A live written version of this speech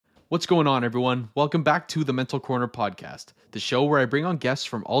What's going on, everyone? Welcome back to the Mental Corner podcast, the show where I bring on guests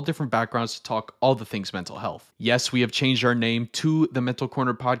from all different backgrounds to talk all the things mental health. Yes, we have changed our name to the Mental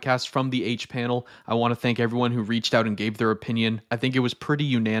Corner podcast from the H panel. I want to thank everyone who reached out and gave their opinion. I think it was pretty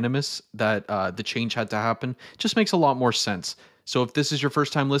unanimous that the change had to happen. It just makes a lot more sense. So if this is your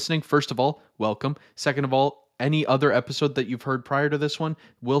first time listening, first of all, welcome. Second of all, any other episode that you've heard prior to this one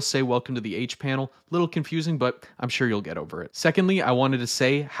will say welcome to the H panel. Little confusing, but I'm sure you'll get over it. Secondly, I wanted to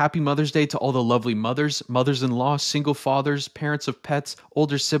say happy Mother's Day to all the lovely mothers, mothers-in-law, single fathers, parents of pets,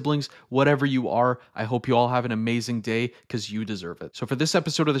 older siblings, whatever you are. I hope you all have an amazing day because you deserve it. So for this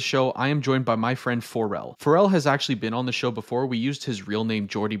episode of the show, I am joined by my friend Forel. Forel has actually been on the show before. We used his real name,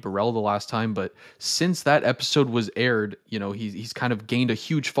 Jordy Burrell, the last time, but since that episode was aired, he's kind of gained a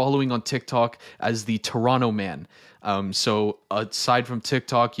huge following on TikTok as the Toronto Man. So aside from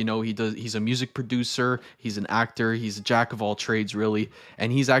TikTok, he's a music producer, he's an actor, he's a jack of all trades, really. And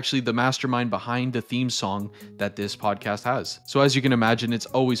he's actually the mastermind behind the theme song that this podcast has. So as you can imagine, it's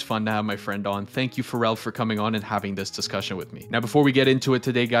always fun to have my friend on. Thank you, Pharrell, for coming on and having this discussion with me. Now, before we get into it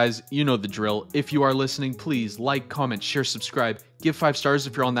today, guys, you know the drill. If you are listening, please like, comment, share, subscribe, give 5 stars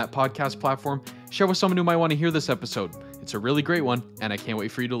if you're on that podcast platform. Share with someone who might want to hear this episode. It's a really great one, and I can't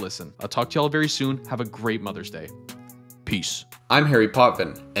wait for you to listen. I'll talk to y'all very soon. Have a great Mother's Day. Peace. I'm Harry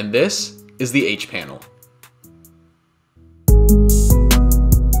Potvin, and this is the H Panel.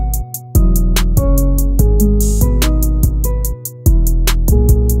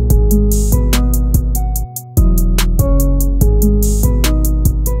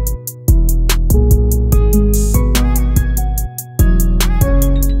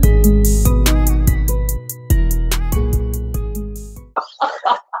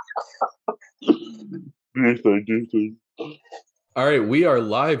 Do you think? All right, we are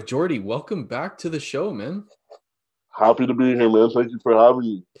live. Jordy, welcome back to the show, man. Happy to be here, man. Thank you for having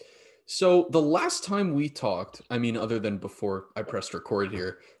me. So the last time we talked, other than before I pressed record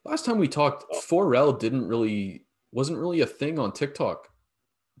here, last time we talked, 4L wasn't really a thing on TikTok.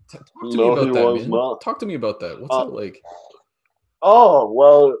 Talk to me about that, man. Not. Talk to me about that. What's that like? Oh,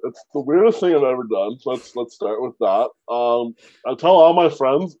 well, it's the weirdest thing I've ever done. So let's start with that. I tell all my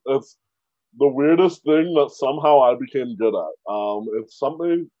friends it's the weirdest thing that somehow I became good at. It's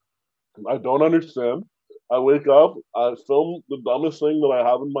something I don't understand. I wake up, I film the dumbest thing that I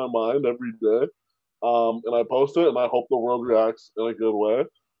have in my mind every day, and I post it, and I hope the world reacts in a good way.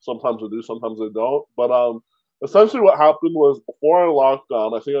 Sometimes I do, sometimes I don't. But essentially what happened was before I locked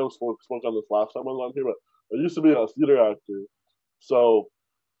down, I think I spoke on this last time I was on here, but I used to be a theater actor. So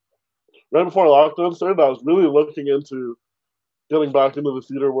right before lockdown started, I was really looking into getting back into the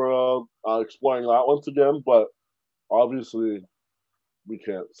theater world, exploring that once again, but obviously we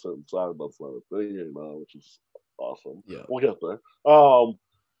can't sit inside. That's not a thing anymore, which is awesome. Yeah, we'll get there.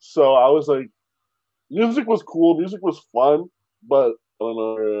 So I was like, music was cool, music was fun, but I don't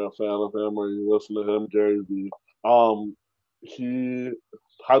know if you're a fan of him or you listen to him, Gary Vee. He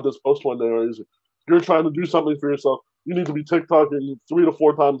had this post one day where he's like, "You're trying to do something for yourself. You need to be TikToking 3 to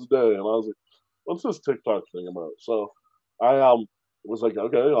 4 times a day." And I was like, "What's this TikTok thing about?" So I was like,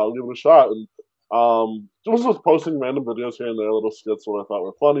 okay, I'll give it a shot. And was just posting random videos here and there, little skits what I thought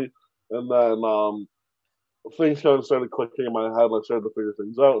were funny. And then things kind of started clicking in my head, and I started to figure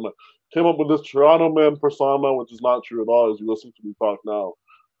things out. And I came up with this Toronto Man persona, which is not true at all, as you listen to me talk now.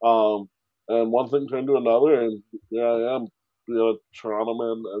 And one thing turned to another, and here I am, being a Toronto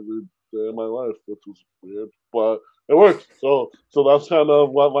Man every day of my life, which was weird. But it worked. So that's kind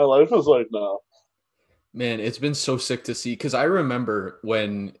of what my life is like now. Man, it's been so sick to see, because I remember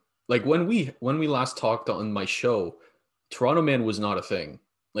when we last talked on my show, Toronto Man was not a thing.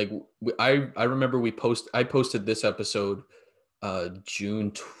 Like I remember I posted this episode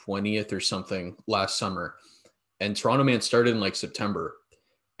June 20th or something last summer, and Toronto Man started in like September.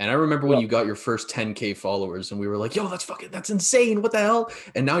 And I remember when you got your first 10K followers, and we were like, "Yo, that's insane! What the hell?"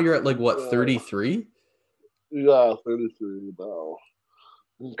 And now you're at like what, 33? Yeah, 33 now.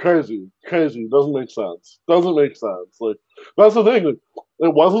 Crazy. Doesn't make sense. Like, that's the thing. Like,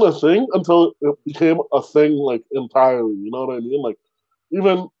 it wasn't a thing until it became a thing, like, entirely. You know what I mean? Like,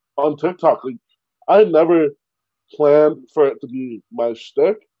 even on TikTok, like, I had never planned for it to be my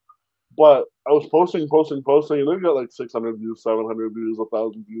shtick, but I was posting, and then got like 600 views, 700 views,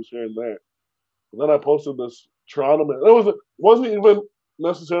 1,000 views here and there. And then I posted this Toronto Man. It wasn't even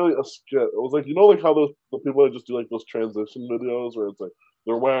necessarily a skit. It was like, like how the people that just do like those transition videos where it's like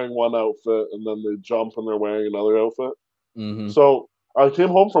they're wearing one outfit and then they jump and they're wearing another outfit. Mm-hmm. So I came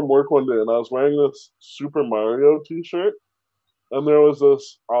home from work one day and I was wearing this Super Mario t-shirt, and there was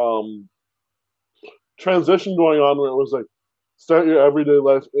this transition going on where it was like start your everyday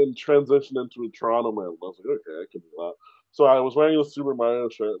life and transition into a Toronto man. I was like, okay, I can do that. So I was wearing a Super Mario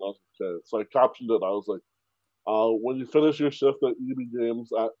shirt, and I was like, okay. So I captioned it. I was like, when you finish your shift at EB Games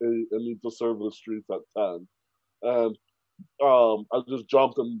at 8 and need to serve the streets at 10. And I just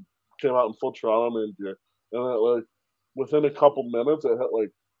jumped and came out in full Toronto man gear. And it, like, within a couple minutes, it hit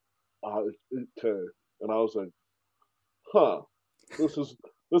like 8K. And I was like, huh, this is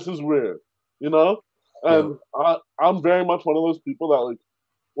this is weird, you know? Yep. And I'm very much one of those people that like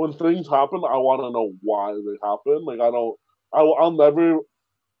when things happen, I want to know why they happen. Like I don't, I'll never,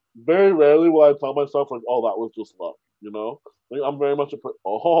 very rarely will I tell myself like, oh, that was just luck, you know? Like I'm very much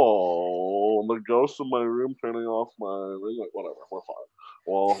oh, the ghost in my room turning off my ring, like whatever, we're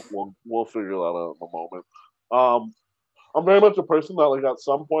fine. We'll figure that out in a moment. I'm very much a person that like at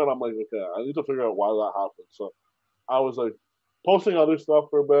some point I'm like, okay, I need to figure out why that happened. So I was like posting other stuff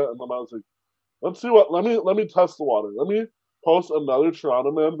for a bit, and then I was like, let's see what. Let me test the water. Let me post another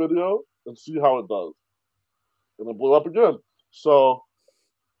Toronto Man video and see how it does. And it blew up again. So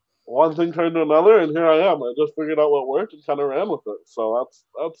one thing turned to another, and here I am. I just figured out what worked and kind of ran with it. So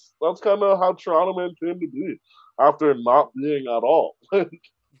that's kind of how Toronto Man came to be after not being at all.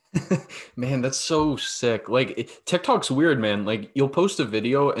 Man, that's so sick. Like TikTok's weird, man. Like you'll post a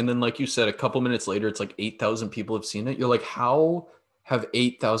video and then like you said a couple minutes later it's like 8,000 people have seen it. You're like, "How have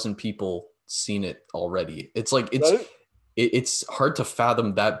 8,000 people seen it already?" It's like Right? it's hard to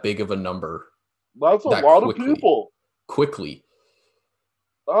fathom that big of a number That's a that lot of people. quickly.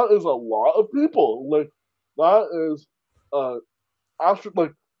 That is a lot of people. Like that is uh after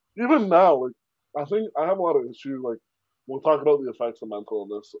like even now, like I think I have a lot of issues. Like we'll talk about the effects of mental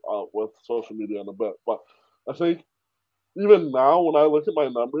illness with social media in a bit, but I think even now when I look at my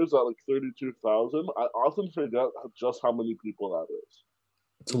numbers at like 32,000, I often forget just how many people that is.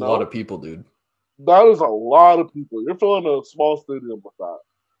 It's a You lot of know, people, dude. that is a lot of people. You're filling a small stadium with that.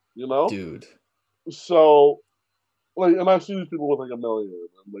 You know, Dude. so like, and I see these people with like 1 million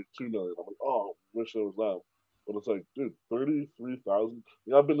and like 2 million. I'm like, oh, wish it was them. But it's like, dude, 33,000.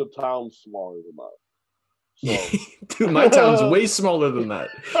 Yeah, I've been to towns smaller than that. So, Dude, my town's yeah, way smaller than that.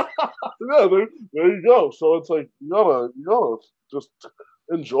 there you go. So it's like you gotta just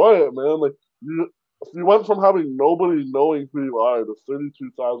enjoy it, man. Like you went from having nobody knowing who you are to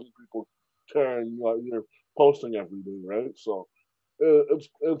 32,000 people caring that you're posting every day, right? So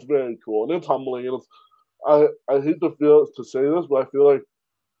it's very cool and it's humbling and it's I hate to say this, but I feel like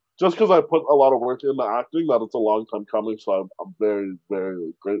just because I put a lot of work into acting, that it's a long time coming. So I'm very,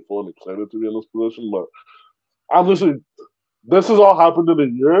 very grateful and excited to be in this position. But obviously, this has all happened in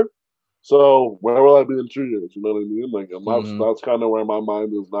a year. So where will I be in 2 years? You know what I mean? Like, and Mhm. that's kind of where my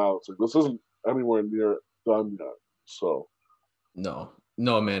mind is now. It's like this isn't anywhere near done yet. So No,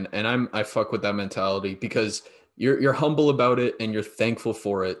 no, man. And I fuck with that mentality because you're humble about it and you're thankful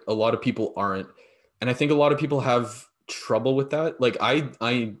for it. A lot of people aren't. And I think a lot of people have trouble with that. Like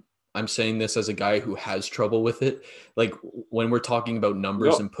I'm saying this as a guy who has trouble with it. Like when we're talking about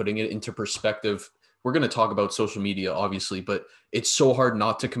numbers yeah, and putting it into perspective, we're going to talk about social media obviously, but it's so hard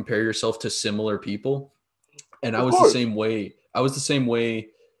not to compare yourself to similar people. And I of was the course. same way. I was the same way,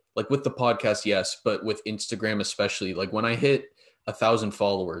 like with the podcast, yes, but with Instagram especially. Like when I hit 1,000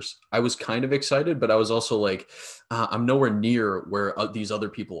 followers, I was kind of excited, but I was also like, I'm nowhere near where these other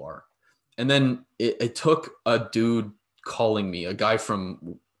people are. And then it took a dude calling me, a guy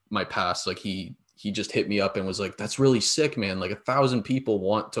from my past, like he just hit me up and was like, "That's really sick, man. Like 1,000 people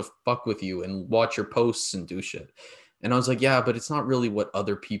want to fuck with you and watch your posts and do shit." And I was like, yeah, but it's not really what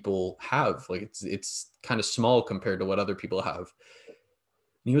other people have. Like it's kind of small compared to what other people have.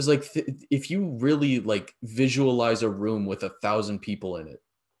 And he was like, if you really like visualize a room with 1,000 people in it,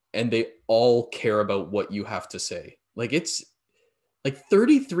 and they all care about what you have to say, like it's like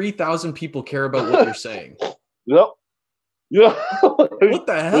 33,000 people care about what you're saying. Yep. Yeah. What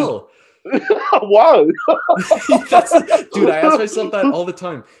the like, hell? why? That's dude. I ask myself that all the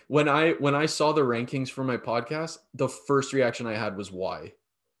time. When I saw the rankings for my podcast, the first reaction I had was why.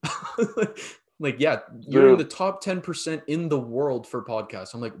 Like, yeah, you're in dude, the top 10% in the world for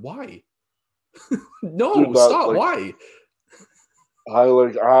podcasts. I'm like, why? dude, No, that stop. like Why? I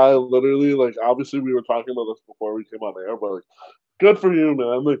literally like obviously we were talking about this before we came on air, but like good for you,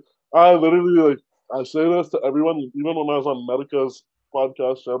 man. Like I literally like I say this to everyone, even when I was on Medica's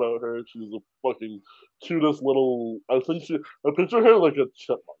podcast, shout out her. She's the fucking cutest little I think I picture her like a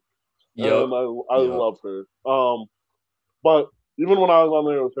chipmunk. Yep. And I Yep. love her. But even when I was on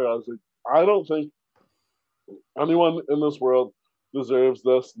there with her, I was like, I don't think anyone in this world deserves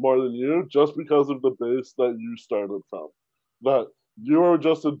this more than you just because of the base that you started from. That you were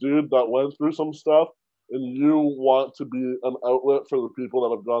just a dude that went through some stuff and you want to be an outlet for the people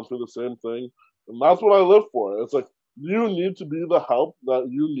that have gone through the same thing. And that's what I live for. It's like you need to be the help that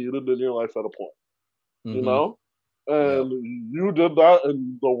you needed in your life at a point, you Mm-hmm. know? Yeah. And you did that,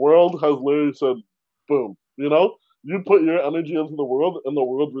 and the world has literally said, boom, you know? You put your energy into the world, and the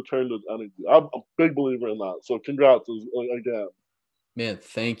world returned its energy. I'm a big believer in that. So congrats again. Man,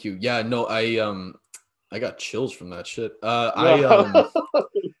 thank you. Yeah, no, I got chills from that shit. I Yeah.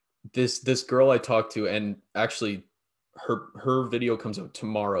 this girl I talked to, and actually her video comes out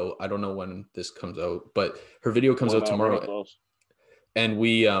tomorrow. I don't know when this comes out, but her video comes out Whenever it tomorrow, does. and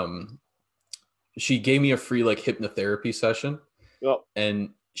we she gave me a free like hypnotherapy session, Yep. and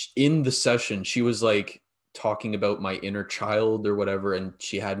in the session she was like talking about my inner child or whatever, and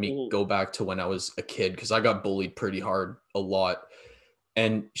she had me Mm-hmm. go back to when I was a kid because I got bullied pretty hard a lot.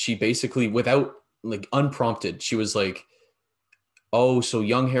 And she basically, without like unprompted, she was like, oh, so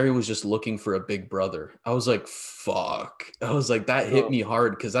young Harry was just looking for a big brother. I was like, fuck. I was like, that hit Yeah. me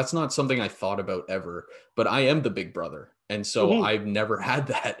hard because that's not something I thought about ever. But I am the big brother. And so Mm-hmm. I've never had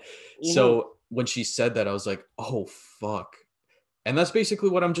that. Mm-hmm. So when she said that, I was like, oh, fuck. And that's basically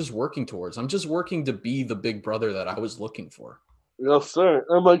what I'm just working towards. I'm just working to be the big brother that I was looking for. Yes, sir.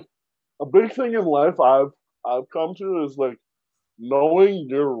 And like a big thing in life I've come to is like knowing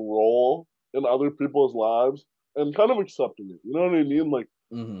your role in other people's lives and kind of accepting it. You know what I mean? Like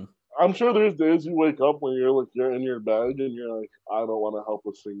Mm-hmm. I'm sure there's days you wake up when you're like you're in your bed and you're like, I don't want to help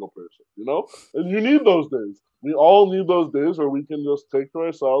a single person, you know? And you need those days. We all need those days where we can just take to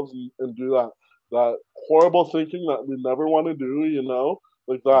ourselves and do that horrible thinking that we never want to do, you know?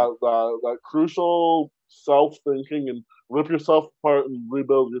 Like Yeah. that crucial self thinking and rip yourself apart and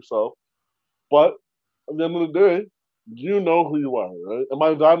rebuild yourself. But at the end of the day, you know who you are, right? And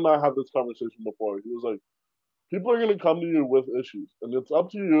my dad and I had this conversation before. He was like, people are going to come to you with issues, and it's up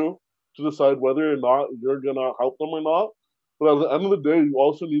to you to decide whether or not you're going to help them or not. But at the end of the day, you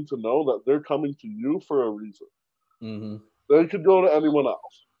also need to know that they're coming to you for a reason. Mm-hmm. They could go to anyone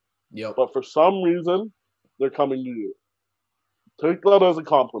else, Yep. but for some reason, they're coming to you. Take that as a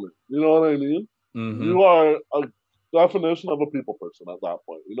compliment. You know what I mean? Mm-hmm. You are a definition of a people person at that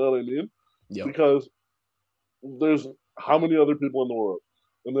point. You know what I mean? Yep. Because there's how many other people in the world,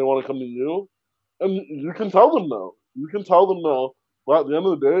 and they want to come to you, and you can tell them no. You can tell them no. But at the end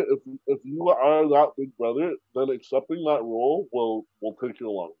of the day, if you are that big brother, then accepting that role will take you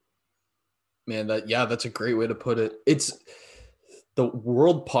along. Man, that's a great way to put it. It's the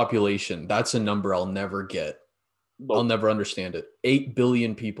world population. That's a number I'll never get. I'll Nope. never understand it. 8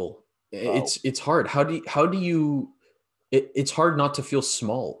 billion people. Wow. It's hard. How do you it's hard not to feel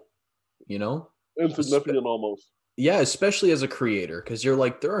small, you know? Insignificant almost. Yeah, especially as a creator because you're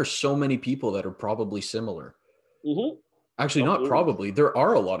like there are so many people that are probably similar. Mm-hmm. Actually, not Absolutely. probably. There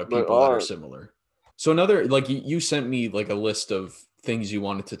are a lot of They people that are are. similar. So another like you sent me like a list of things you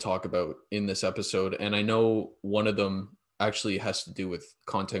wanted to talk about in this episode, and I know one of them actually has to do with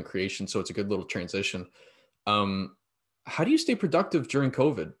content creation, so it's a good little transition. Um, how do you stay productive during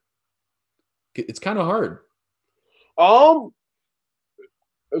COVID? It's kind of hard. Um,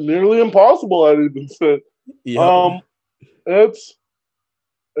 nearly impossible. I'd even say. Yep. Um, it's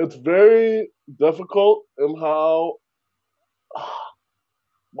it's very difficult in how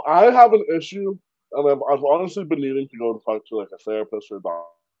I have an issue, and I've honestly been needing to go and talk to like a therapist or a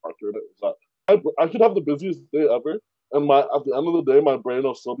doctor. Is that I could have the busiest day ever, and my at the end of the day, my brain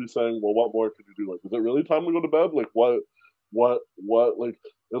will still be saying, "Well, what more could you do? Like, is it really time to go to bed? Like, what? Like,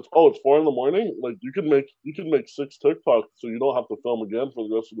 it's 4 in the morning. Like, you can make 6 TikToks, so you don't have to film again for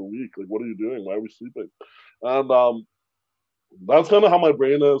the rest of the week. Like, what are you doing? Why are we sleeping? And that's kind of how my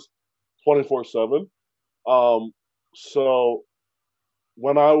brain is, 24/7. Um, so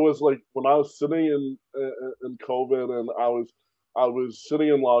when I was sitting in COVID and I was sitting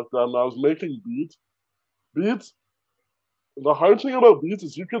in lockdown and I was making beats. Beats. The hard thing about beats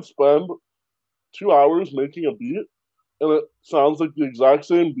is you could spend 2 hours making a beat and it sounds like the exact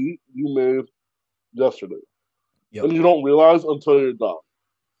same beat you made yesterday, and Yep. you don't realize until you're done.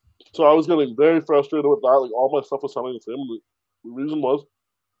 So I was getting very frustrated with that. Like all my stuff was sounding the same. The reason was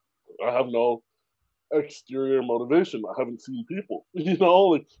I have no exterior motivation. I haven't seen people. You know,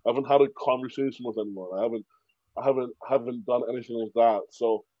 like I haven't had a conversation with anyone. I haven't done anything like that.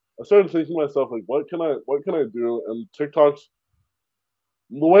 So I started thinking to myself, like, what can I do? And TikTok's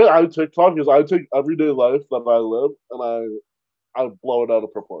the way I TikTok is I take everyday life that I live and I blow it out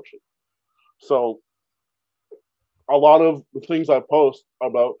of proportion. So a lot of the things I post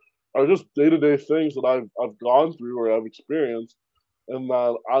about are just day to day things that I've gone through or I've experienced, and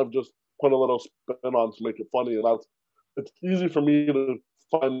that I've just put a little spin on to make it funny. And that's it's easy for me to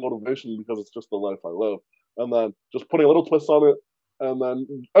find motivation because it's just the life I live. And then just putting a little twist on it, and then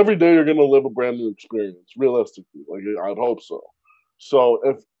every day you're gonna live a brand new experience, realistically. Like I'd hope so. So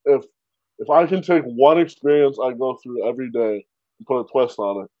if I can take one experience I go through every day and put a twist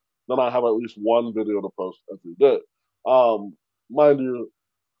on it, then I have at least one video to post every day. Mind you,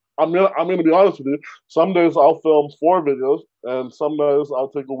 I'm gonna be honest with you. Some days I'll film 4 videos, and some days I'll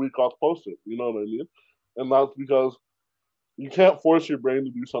take a week off posting. You know what I mean? And that's because you can't force your brain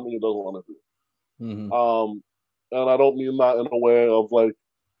to do something it doesn't want to do. Mm-hmm. And I don't mean that in a way of like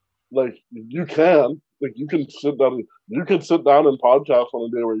you can sit down, and podcast on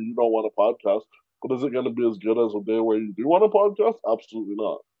a day where you don't want to podcast, but is it going to be as good as a day where you do want to podcast? Absolutely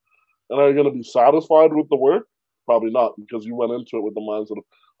not. And are you going to be satisfied with the work? Probably not, because you went into it with the mindset of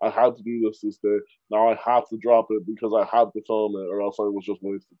I had to do this day. Now I have to drop it because I had to film it, or else I was just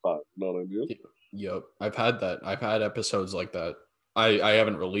wasting time. You know what I mean? Yep, I've had that. I've had episodes like that. I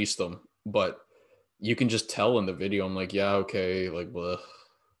haven't released them, but you can just tell in the video. I'm like, yeah, okay, like, bleh.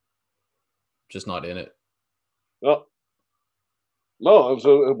 Just not in it. Yeah. No,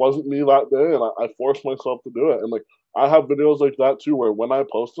 it wasn't me that day, and I forced myself to do it. And like I have videos like that too, where when I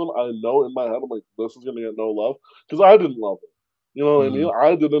post them, I know in my head I'm like, this is gonna get no love because I didn't love it. You know what I mean?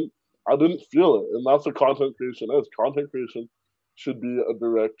 I didn't feel it, and that's what content creation is. Content creation should be a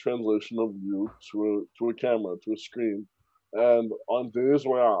direct translation of you to a camera, to a screen. And on days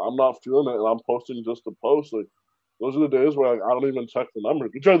where I'm not feeling it and I'm posting just to post, like those are the days where like, I don't even check the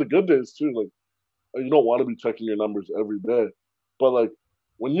numbers, which are the good days too. Like you don't want to be checking your numbers every day, but like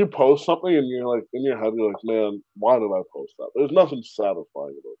when you post something and you're like in your head, you're like, man, why did I post that? There's nothing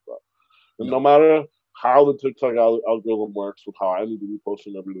satisfying about that. And no matter how the TikTok algorithm works with how I need to be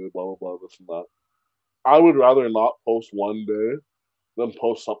posting every day, blah blah blah, this and that, I would rather not post one day than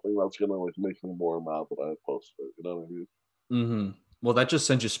post something that's gonna like make me more mad that I posted it. You know what I mean? Mm-hmm. Well, that just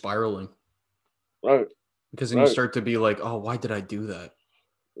sends you spiraling. Right. Because then you Right. start to be like, oh, why did I do that?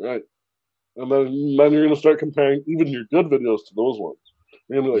 Right. And then you're gonna start comparing even your good videos to those ones.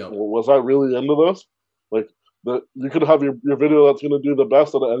 You're gonna be like, Yep. well, was I really into this? Like you could have your video that's gonna do the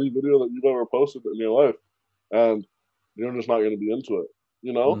best out of any video that you've ever posted in your life, and you're just not gonna be into it,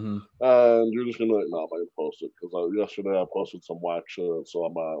 you know? Mm-hmm. And you're just gonna be like, no, I'm not gonna post it because yesterday I posted some whack shit, so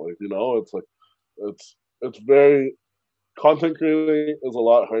I'm not like, you know, it's like it's very content creating is a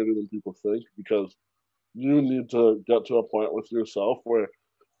lot harder than people think because you need to get to a point with yourself where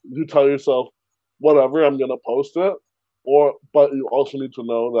you tell yourself, whatever, I'm gonna post it, but you also need to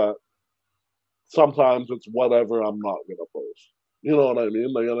know that sometimes it's whatever, I'm not gonna post. You know what I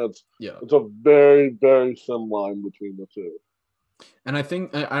mean? Like, and Yeah. it's a very very thin line between the two. And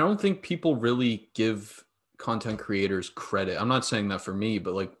I don't think people really give content creators credit. I'm not saying that for me,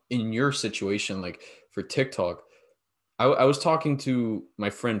 but like in your situation, like for TikTok, I was talking to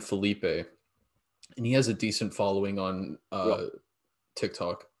my friend Felipe, and he has a decent following on Yeah,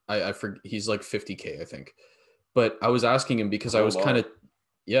 TikTok. I forget, he's like 50K, I think. But I was asking him because I oh was kind no, of,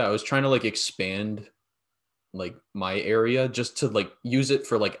 yeah, I was trying to like expand like my area just to like use it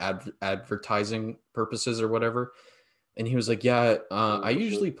for like advertising purposes or whatever. And he was like, yeah, I interesting.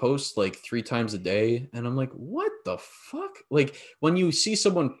 usually post like 3 times a day. And I'm like, what the fuck? Like when you see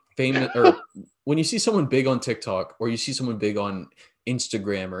someone famous or when you see someone big on TikTok or you see someone big on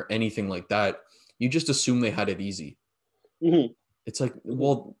Instagram or anything like that, you just assume they had it easy. Mm-hmm. It's like, Mm-hmm.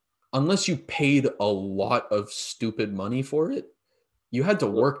 well, unless you paid a lot of stupid money for it, you had to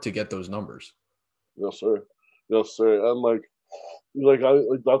Yeah, work to get those numbers. yes sir, yes sir, and like I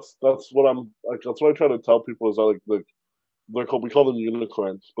like that's what I'm like. That's what I try to tell people is that like we call them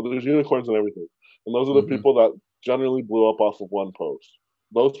unicorns, but there's unicorns and everything. And those are the Mm-hmm. people that generally blew up off of one post.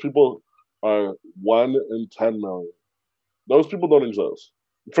 Those people are 1 in 10 million. Those people don't exist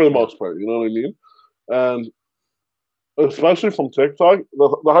for the Yep. most part. You know what I mean? And especially from TikTok,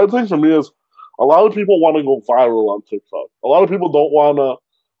 the hard thing for me is a lot of people want to go viral on TikTok. A lot of people don't want to.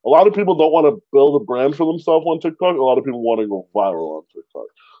 A lot of people don't want to build a brand for themselves on TikTok. A lot of people want to go viral on TikTok.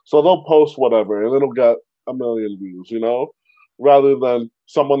 So they'll post whatever, and it'll get a million views. You know, rather than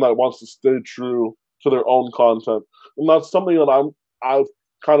someone that wants to stay true to their own content. And that's something that I've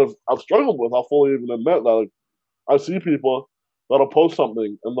struggled with. I'll fully even admit that like, I see people that'll post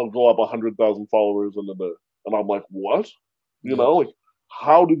something and they'll go up 100,000 followers in a day, and I'm like, what? You Yep. know, like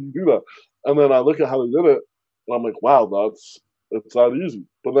how did you do that? And then I look at how they did it, and I'm like, wow, it's that easy.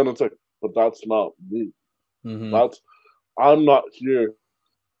 But then it's like, but that's not me. Mm-hmm. That's I'm not here.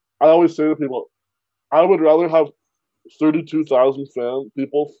 I always say to people, I would rather have 32,000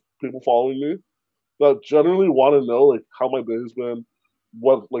 people following me that generally want to know like how my day's been,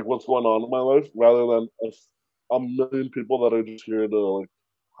 what's going on in my life, rather than a million people that are just here to like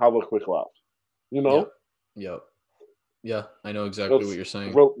have a quick laugh. You Yep. know, Yep. Yeah, I know exactly what it's you're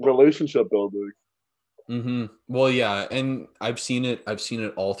saying. relationship building. Well, yeah, and I've seen it. I've seen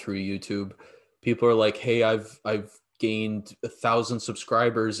it all through YouTube. People are like, "Hey, I've gained 1,000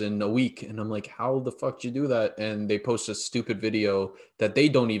 subscribers in a week," and I'm like, "How the fuck did you do that?" And they post a stupid video that they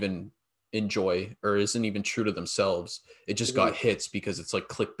don't even enjoy or isn't even true to themselves. It just got Mm-hmm. hits because it's like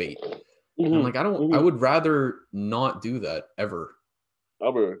clickbait. And I'm like, I Mm-hmm. don't. I Mm-hmm. would rather not do that ever.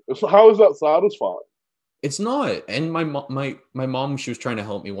 Ever. So how is that satisfying? It's not. And my mom, she was trying to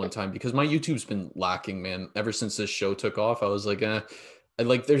help me one time because my YouTube's been lacking, man. Ever since this show took off, I was like, I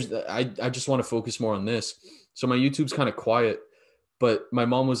just want to focus more on this. So my YouTube's kind of quiet. But my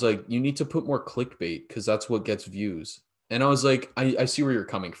mom was like, you need to put more clickbait because that's what gets views. And I was like, I see where you're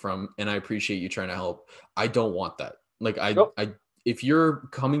coming from, and I appreciate you trying to help. I don't want that. Like Yep. I if you're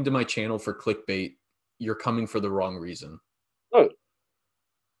coming to my channel for clickbait, you're coming for the wrong reason. Right.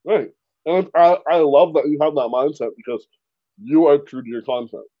 Right. And I love that you have that mindset because you are true to your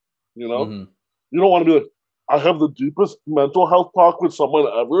content. You know, Hmm. you don't want to be like, I have the deepest mental health talk with someone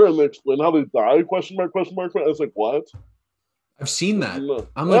ever, and they explain how they die. Question mark. Question mark. It's like what? I've seen that. No.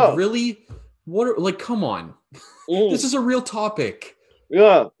 I'm like, Yeah. really? What are, like, come on. This Mm. is a real topic.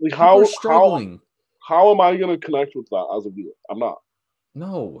 Yeah. Like People are how struggling. how am I going to connect with that as a viewer? I'm not.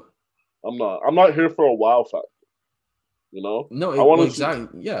 No. I'm not. I'm not here for a wow factor. You know, No, I well, want to see.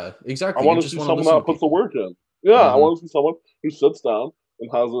 exactly. Yeah, I exactly. You want to just see want to someone listen to that puts the people. work in. Yeah, I Hmm. want to see someone who sits down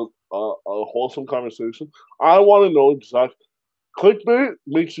and has a wholesome conversation. I want to know exactly. Clickbait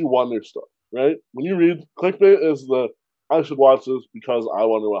makes you wonder stuff, right? When you read clickbait is the I should watch this because I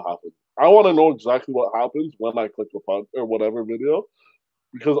wonder what happens. I want to know exactly what happens when I click the pod or whatever video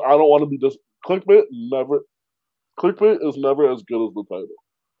because I don't want to be just clickbait. Never clickbait is never as good as the title.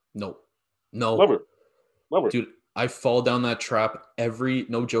 No. No. Never, never. Dude, I fall down that trap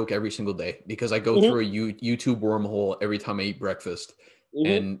no joke, every single day because I go Mm-hmm, through a YouTube wormhole every time I eat breakfast. mm-hmm.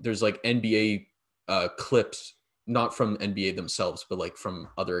 And there's like NBA clips, not from NBA themselves, but like from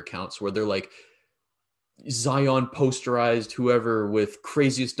other accounts where they're like, Zion posterized whoever with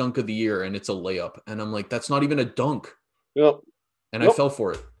craziest dunk of the year, and it's a layup. And I'm like, that's not even a dunk. Yep, And I yep, fell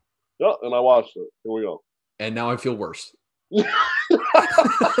for it. yep. And I watched it. Here we go. And now I feel worse.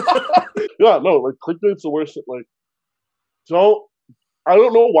 Yeah, no, like clickbait's the worst. Like, don't I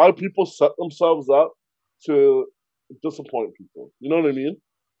don't know why people set themselves up to disappoint people. You know what I mean?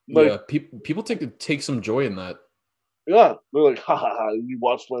 Like, Yeah, people take some joy in that. yeah, they're like, ha ha ha, you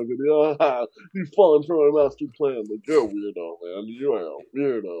watched my video, ha, you fallen for my master plan. Like, you're a weirdo, man. You are a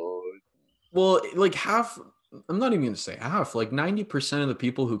weirdo. Like, Well, like half, I'm not even going to say half, like 90% of the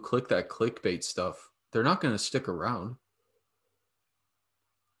people who click that clickbait stuff, they're not going to stick around.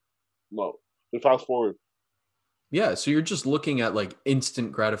 no. They fast forward. Yeah, so you're just looking at like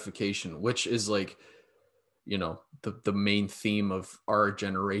instant gratification, which is like, the main theme of our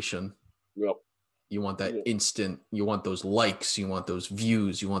generation. Yep. You want that Yep. instant, you want those likes, you want those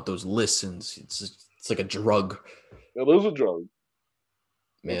views, you want those listens. It's like a drug, It is a drug.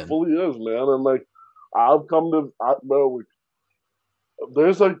 It man. fully is, man. And like, I've come to, bro, like,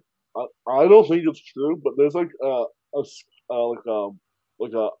 there's like, I don't think it's true, but there's like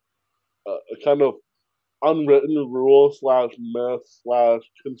like a kind of unwritten rule slash myth slash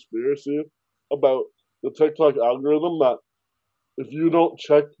conspiracy about the TikTok algorithm that if you don't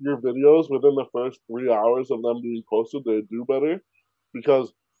check your videos within the first 3 hours of them being posted, they do better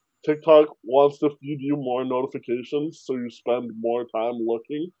because TikTok wants to feed you more notifications, so you spend more time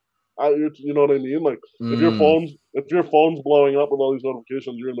looking at your. You know what I mean? Like Mm, if your phone's blowing up with all these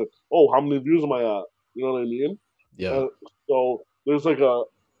notifications, you're like, oh, how many views am I at? You know what I mean? yeah. And so there's like a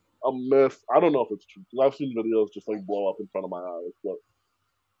myth. I don't know if it's true because I've seen videos just like blow up in front of my eyes, but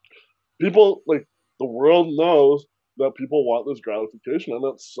people like the world knows that people want this gratification, and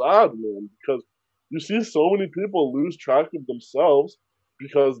it's sad, man, because you see so many people lose track of themselves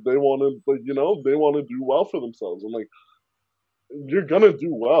because they want to, like, they want to do well for themselves, and like you're gonna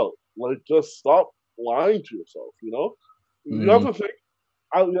do well. Like, just stop lying to yourself. You have Mm, to think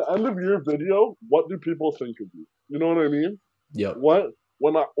at the end of your video, what do people think of you? You know what I mean? yep. What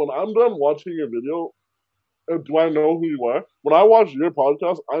when I'm done watching your video, do I know who you are? When I watch your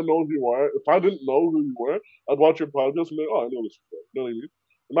podcast, I know who you are. If I didn't know who you were, I'd watch your podcast and be like, oh, I know this guy. You know what I mean?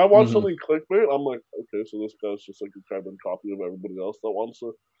 When I watch Hmm. something clickbait, I'm like, okay, so this guy's just like a carbon copy of everybody else that wants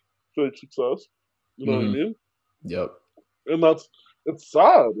to fake success. You know what I Hmm. mean? Yep. And it's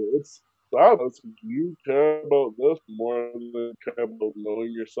sad. It's sad. It's you care about this more than you care about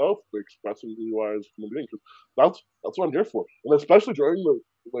knowing yourself, and expressing who you are as a human being. Because that's what I'm here for. And especially during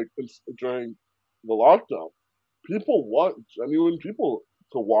during the lockdown, people want genuine people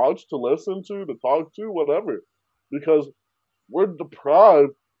watch, to listen to talk to, whatever, because we're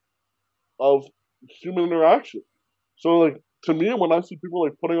deprived of human interaction. So like to me, when I see people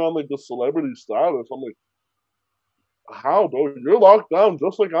like putting on like the celebrity status, I'm like, how, bro? You're locked down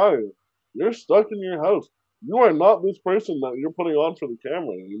just like I am. You're stuck in your house. You are not this person that you're putting on for the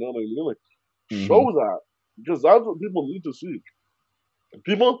camera. You know what I mean? Like, show Mm-hmm. that, because that's what people need to see.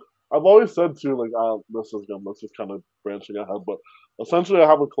 People, I've always said too, like, this is kind of branching ahead, but essentially, I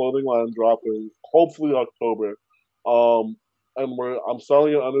have a clothing line dropping, hopefully October, and I'm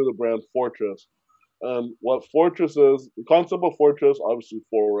selling it under the brand Fortress. And what Fortress is, the concept of Fortress, obviously,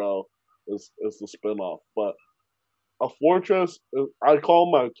 Forel is the spinoff, but a fortress. I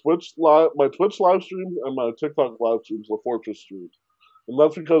call my Twitch live streams and my TikTok live streams the fortress streams, and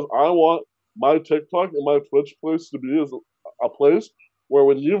that's because I want my TikTok and my Twitch place to be as a place where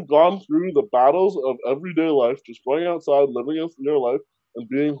when you've gone through the battles of everyday life, just going outside, living your life, and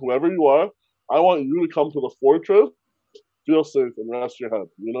being whoever you are, I want you to come to the fortress, feel safe, and rest your head.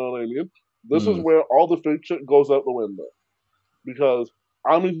 You know what I mean? This is Mm. where all the fake shit goes out the window because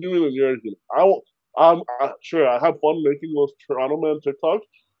I'm a human and you're a human. Sure, I had fun making those Toronto Man TikToks,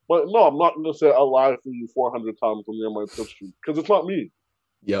 but no, I'm not going to say I lie for you 400 times when you're on my Twitch stream because it's not me.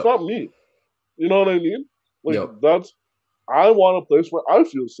 It's Yep. not me. You know what I mean? Like, Yep. I want a place where I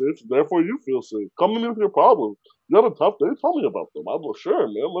feel safe, therefore you feel safe. Come to me with your problems. You have a tough day, tell me about them. I'm like, sure,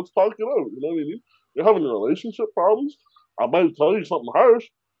 man, let's talk it out. You know what I mean? You're having relationship problems. I might tell you something harsh,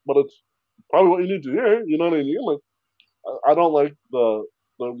 but it's probably what you need to hear. You know what I mean? Like, I don't like the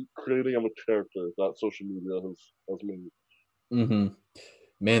creating of a character that social media has made. Mm-hmm.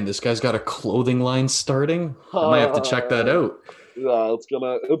 Man, this guy's got a clothing line starting. I might have to check that Uh, out. yeah,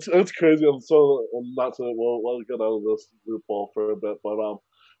 it's crazy. I'm not to we'll get out of this loophole for a bit, but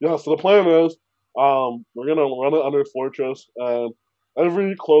yeah. So the plan is we're gonna run it under Fortress, and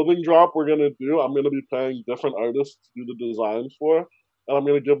every clothing drop we're gonna do, I'm gonna be paying different artists to do the designs for, and I'm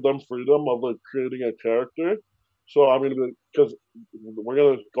gonna give them freedom of like creating a character. So I'm gonna be because we're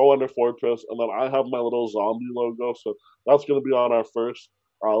gonna go under Fortress, and then I have my little zombie logo, so that's gonna be on our first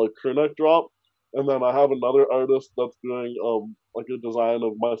like crew neck drop. And then I have another artist that's doing like a design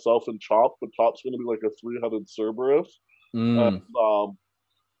of myself and Chop, but Chop's gonna be like a three-headed Cerberus. And Mm.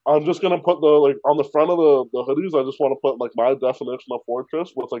 I'm just gonna put the like on the front of the hoodies, I just wanna put like my definition of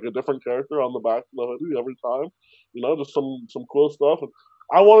Fortress with like a different character on the back of the hoodie every time. You know, just some cool stuff. And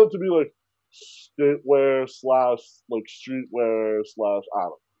I want it to be like skatewear slash like streetwear slash I don't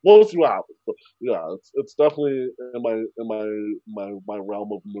know. We'll see what happens. But yeah, it's definitely in my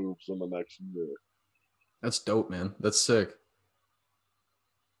realm of moves in the next year. That's dope, man. That's sick.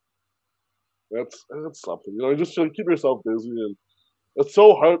 That's something. You know, you just should keep yourself busy, and it's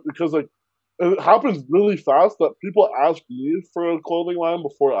so hard because like it happens really fast that people ask me for a clothing line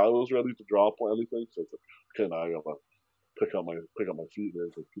before I was ready to drop anything. So it's like, okay, now I gotta pick up my feet here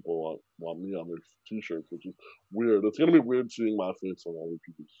because people want me on their t-shirts, which is weird. It's gonna be weird seeing my face on other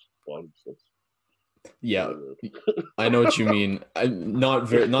people's bodies. That's Yeah, really weird. I know what you mean.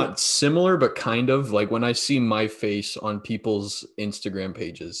 Not similar, but kind of like when I see my face on people's Instagram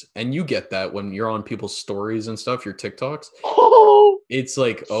pages, and you get that when you're on people's stories and stuff, your TikToks. Oh, It's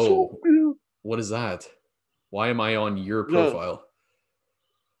like, so oh, weird. what is that? Why am I on your Yeah, profile?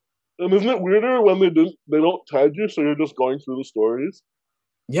 and isn't it weirder when they don't tag you, so you're just going through the stories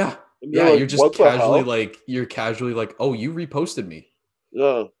Yeah, and yeah, you're like, you're just what the hell? you're casually like, oh, you reposted me,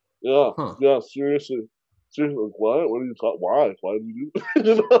 Yeah, yeah, huh? yeah. Seriously, seriously. Like, what? What are you talking? Why? Why did you do?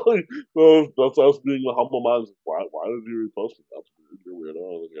 You know, like, well, that's us being the humble minds. Like, why? Why did you repost me? That's weird. You're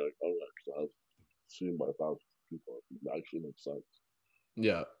weirdo. And you're like, oh, yeah, because I've seen by thousands of people. It actually makes sense.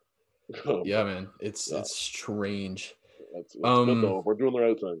 Yeah, yeah, But man, yeah, it's strange. it's good though. We're doing the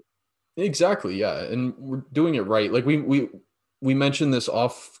right thing. Exactly, yeah, and we're doing it right. Like we mentioned this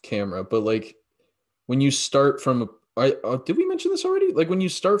off camera, but like when you start from did we mention this already? Like when you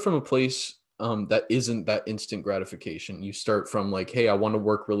start from a place that isn't that instant gratification, you start from like, hey, I want to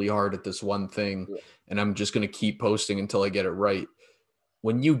work really hard at this one thing, Yeah, and I'm just going to keep posting until I get it right.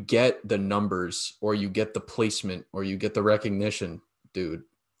 When you get the numbers or you get the placement or you get the recognition, dude,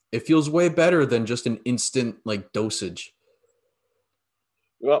 it feels way better than just an instant like dosage.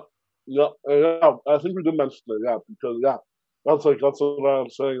 yeah, yeah, yeah. I think we did mention it. Yeah, because yeah, that's what I'm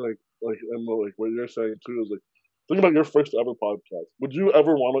saying. And like what you're saying too is like think about your first ever podcast. Would you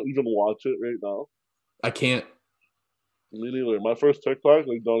ever want to even watch it right now? I can't. Me neither. My first TikTok,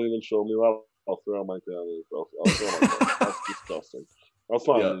 like, don't even show me that. I'll throw my camera. I'll throw my phone. That's disgusting. That's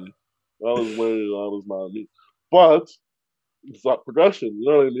not Yeah. me. That was not me. But it's that progression. You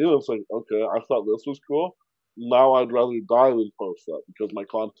know what I mean? It's like, okay, I thought this was cool. now I'd rather die than post that because my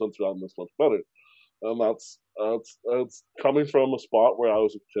content's gotten this much better. And that's coming from a spot where I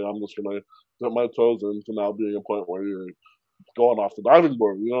was a kid. I'm just gonna dip my toes into now being a point where you're going off the diving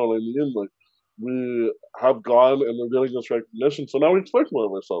board. You know what I mean? Like we have gone and we're getting this recognition, so now we expect more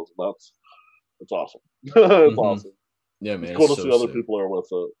of ourselves. And it's awesome. It's awesome. Yeah, man. It's cool to so see other sick. people are with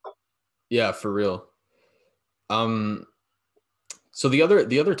it. Yeah, for real. So the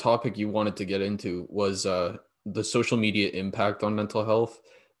other topic you wanted to get into was the social media impact on mental health,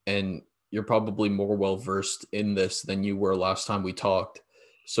 and you're probably more well versed in this than you were last time we talked.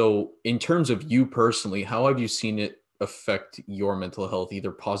 So, in terms of you personally, how have you seen it affect your mental health,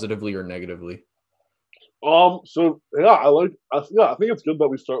 either positively or negatively? So yeah, I think it's good that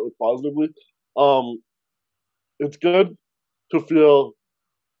we start with positively. Um, it's good to feel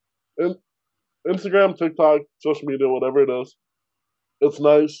in Instagram, TikTok, social media, whatever it is. It's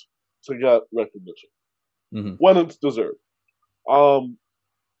nice to get recognition Mm-hmm. when it's deserved. Um,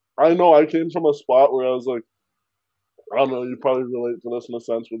 I know I came from a spot where I was like, I don't know, you probably relate to this in a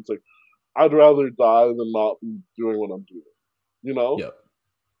sense where it's like, I'd rather die than not be doing what I'm doing, you know? Yep.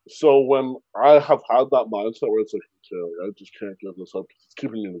 So when I have had that mindset where it's like, okay, like, I just can't give this up because it's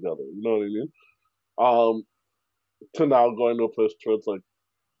keeping me together, you know what I mean? Um, to now going to a place where it's like,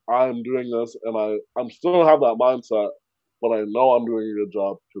 I'm doing this and I'm still have that mindset, but I know I'm doing a good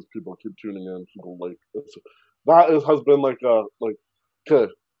job because people keep tuning in. People like has been like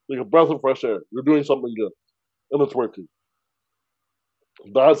okay, like a breath of fresh air. You're doing something good and it's working.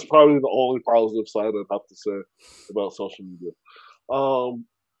 That's probably the only positive side I'd have to say about social media.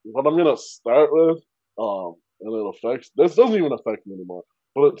 What I'm gonna start with, and it affects. This doesn't even affect me anymore,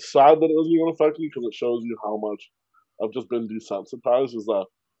 but it's sad that it doesn't even affect me because it shows you how much I've just been desensitized. Is that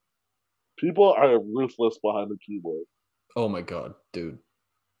people are ruthless behind the keyboard. Oh my god, dude.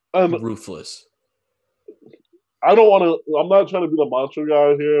 And Ruthless. I don't want to. I'm not trying to be the macho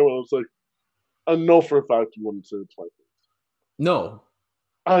guy here. But it's like I know for a fact you wouldn't say it's my face. No.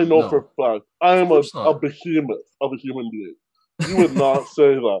 I know for a No. fact I Of am course a not. behemoth of a human being. You would not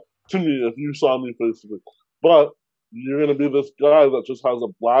say that to me if you saw me face to face. But you're gonna be this guy that just has a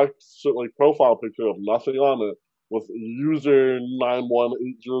black like profile picture of nothing on it with user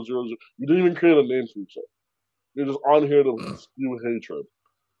 918000. You didn't even create a name for yourself. You're just on here to spew hatred.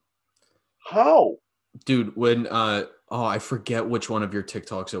 How? Dude, when I forget which one of your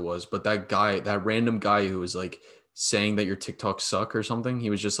TikToks it was, but that random guy who was like saying that your TikToks suck or something, he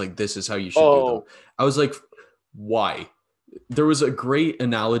was just like, this is how you should do them. Oh, I was like, why? There was a great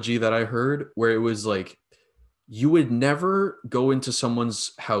analogy that I heard where it was like, you would never go into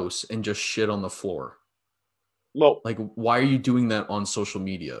someone's house and just shit on the floor. no. Like, why are you doing that on social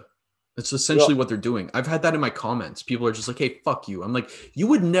media? That's Yeah, essentially what they're doing. I've had that in my comments. People are just like, hey, fuck you. I'm like, you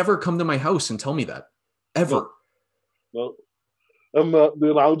would never come to my house and tell me that. Ever. no, no. And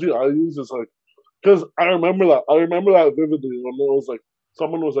the analogy I use is like, because I remember that. I remember that vividly when it was like,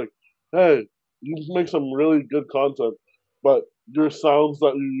 someone was like, hey, you make some really good content, but your sounds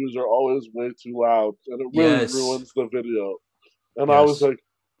that you use are always way too loud and it really Yes. ruins the video. And Yes. I was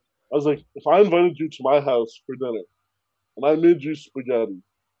like, if I invited you to my house for dinner and I made you spaghetti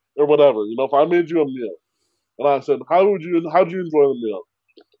or whatever, if I made you a meal and I said, how'd you enjoy the meal?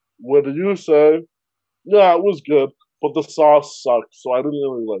 Would you say, yeah, it was good, but the sauce sucked, so I didn't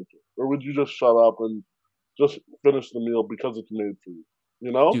really like it? Or would you just shut up and just finish the meal because it's made for you?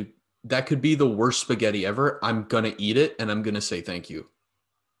 You know? Dude, that could be the worst spaghetti ever. I'm going to eat it and I'm going to say thank you.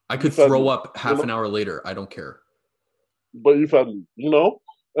 I You could fed throw me, up half an hour later. I don't care. but you fed me, And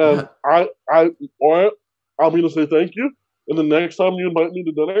Yeah. or I'm gonna say thank you, and the next time you invite me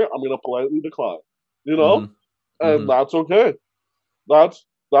to dinner, I'm gonna politely decline. You know, Mm-hmm. and Mm-hmm. that's okay. That's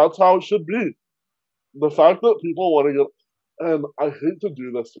how it should be. The fact that people want to get, and I hate to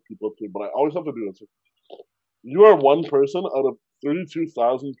do this to people too, but I always have to do this. You are one person out of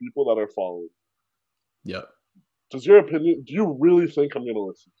 32,000 people that are following. Yeah. Does your opinion? Do you really think I'm gonna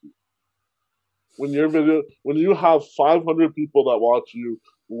listen to you? When you have 500 people that watch you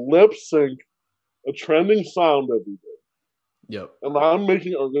lip sync a trending sound every day, Yep. and I'm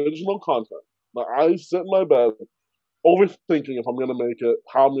making original content. Now I sit in my bed overthinking if I'm gonna make it,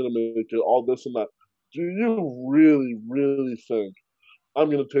 how I'm gonna make it, all this and that. Do you really, really think I'm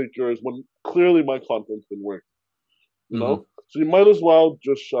gonna take yours when clearly my content's been working? You Mm-hmm. know? So you might as well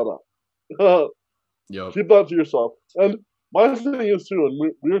just shut up. Yep. Keep that to yourself. And my thing is too,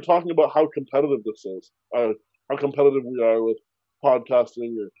 and we were talking about how competitive this is, how competitive we are with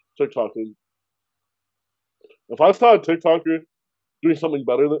podcasting or TikToking. If I saw a TikToker doing something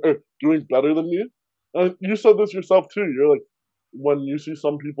better than or doing better than me, and you said this yourself too. You're like, when you see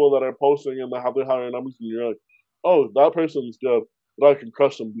some people that are posting and they have their higher numbers, and you're like, oh, that person's good, but I can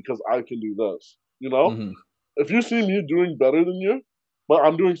crush them because I can do this. You know, Mm-hmm. if you see me doing better than you, but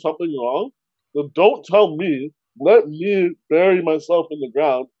I'm doing something wrong, then don't tell me. Let me bury myself in the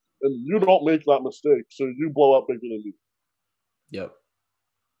ground, and you don't make that mistake, so you blow up bigger than me. Yep.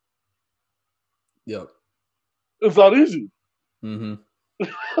 Yep. It's that easy, Mm-hmm.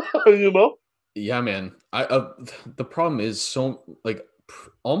 you know. Yeah, man. The problem is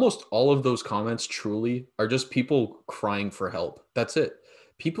almost all of those comments truly are just people crying for help. That's it.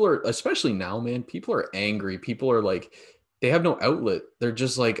 People are, especially now, man, people are angry. People are like, they have no outlet. They're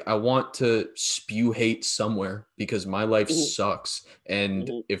just like, I want to spew hate somewhere because my life Mm-hmm, sucks. And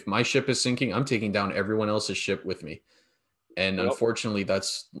mm-hmm, if my ship is sinking, I'm taking down everyone else's ship with me. And yep. unfortunately,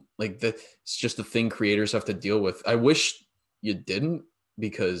 that's it's just a thing creators have to deal with. I wish you didn't,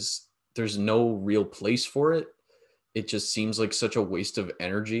 because there's no real place for it. It just seems like such a waste of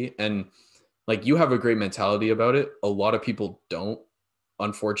energy. And like, you have a great mentality about it. A lot of people don't,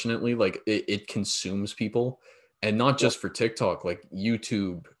 unfortunately. Like, it consumes people. And not Yep. just for TikTok, like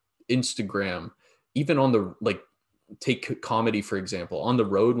YouTube, Instagram, even on the like, take comedy for example, on the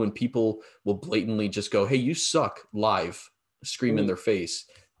road, when people will blatantly just go, hey, you suck, live, scream in Mm-hmm. their face.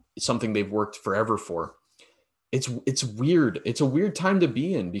 It's something they've worked forever for. It's weird. It's a weird time to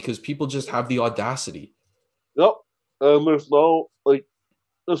be in because people just have the audacity. Yep. And there's no like,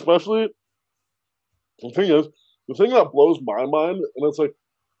 especially the thing is, the thing that blows my mind, and it's like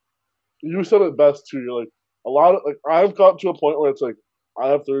you said it best too. You're like a lot of like I've got to a point where it's like I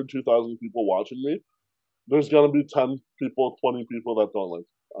have 32,000 people watching me. There's gonna be 10 people, 20 people that don't like.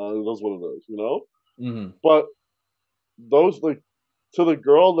 That's what it is, you know. Mm-hmm. But those like to the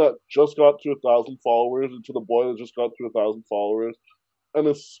girl that just got to 1,000 followers, and to the boy that just got to 1,000 followers, and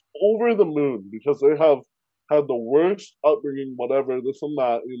it's over the moon because they have had the worst upbringing, whatever, this and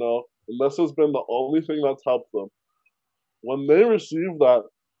that, you know, and this has been the only thing that's helped them. When they receive that,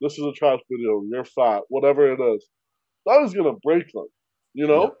 this is a trash video, you're fat, whatever it is, that is gonna break them, you Yep.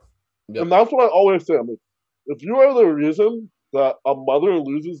 know? Yep. And that's what I always say. I'm like, if you are the reason that a mother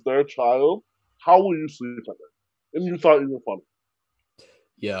loses their child, how will you sleep at night? And you thought you were funny.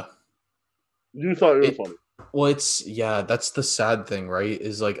 Yeah. You thought you were It funny. well, it's yeah, that's the sad thing, right?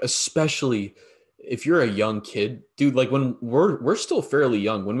 Is like, especially if you're a young kid, dude, like when we're still fairly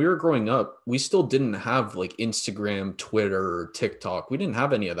young. When we were growing up, we still didn't have like Instagram, Twitter, or TikTok. We didn't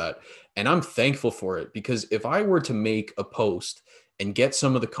have any of that. And I'm thankful for it, because if I were to make a post and get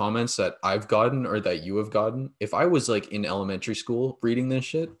some of the comments that I've gotten or that you have gotten, if I was like in elementary school reading this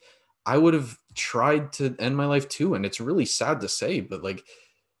shit, I would have tried to end my life too. And it's really sad to say, but like,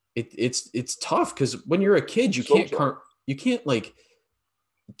 it's tough because when you're a kid, you So can't sad. you can't like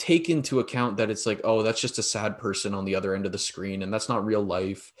take into account that it's like, oh, that's just a sad person on the other end of the screen and that's not real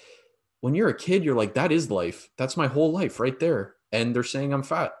life. When you're a kid, you're like, that is life. That's my whole life right there. And they're saying I'm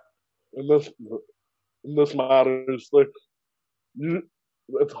fat. And this matters. Like you,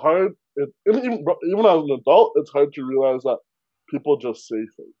 it's hard. Even as an adult, it's hard to realize that people just say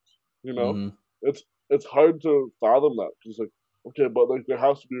things. You know, Mm-hmm. it's it's hard to fathom that because like okay, but like there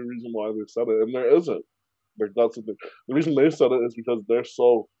has to be a reason why they said it, and there isn't. Like that's the thing. The reason they said it is because they're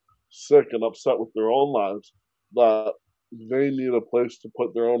so sick and upset with their own lives that they need a place to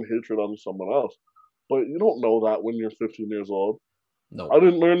put their own hatred on someone else. But you don't know that when you're 15 years old. No. I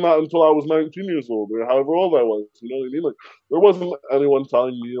didn't learn that until I was 19 years old or however old I was. You know what I mean? Like there wasn't anyone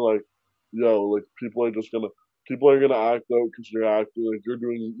telling me like, yo, like people are gonna act out because you're acting like you're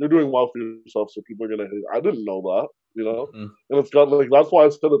doing well for yourself, so people are gonna hate. I didn't know that, you know, Mm-hmm. and it's got like that's why I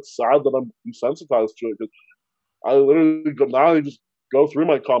said it's sad that I'm desensitized to it because I literally go, now I just go through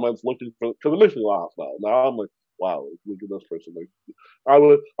my comments looking for because it makes me laugh now. Now I'm like, wow, look at this person. Like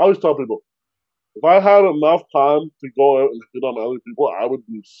I always tell people if I had enough time to go out and hit on other people, I would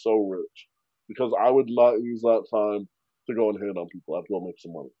be so rich because I would not use that time to go and hit on people. I'd go make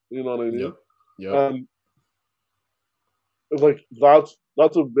some money. You know what I mean? Yep. Yep. And it's like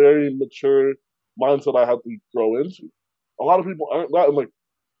that's a very mature mindset I had to grow into. A lot of people aren't that. And like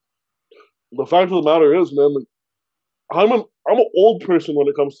the fact of the matter is, man, like I'm an old person when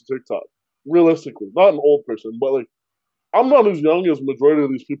it comes to TikTok. Realistically, not an old person, but like I'm not as young as majority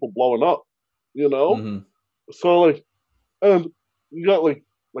of these people blowing up. You know, Mm-hmm. so like, and you got like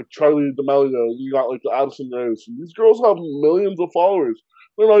Charlie D'Amelio, you got like the Addison Rays. These girls have millions of followers.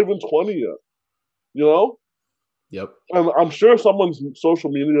 They're not even 20 yet. You know, Yep. and I'm sure someone's social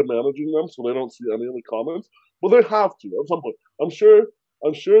media managing them so they don't see any of the comments, but they have to at some point. I'm sure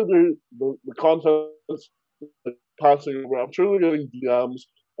the content's passing over. I'm sure they're getting DMs.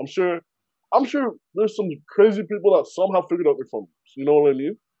 I'm sure I'm sure there's some crazy people that somehow figured out their phones. You know what I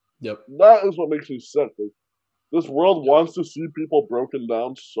mean? Yep. That is what makes me sick. Like, This world wants to see people broken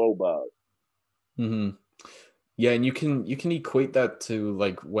down so bad. Hmm. Yeah, and you can equate that to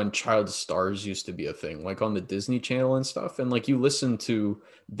like when child stars used to be a thing, like on the Disney Channel and stuff. And like you listen to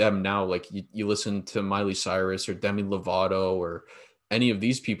them now, like you listen to Miley Cyrus or Demi Lovato or any of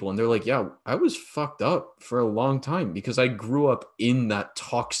these people, and they're like, yeah, I was fucked up for a long time because I grew up in that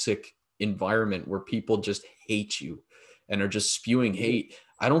toxic environment where people just hate you and are just spewing hate.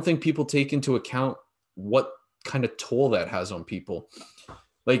 I don't think people take into account what kind of toll that has on people.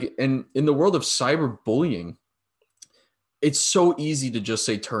 Like, and in the world of cyberbullying, it's so easy to just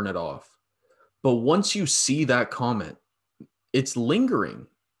say turn it off. But once you see that comment, it's lingering.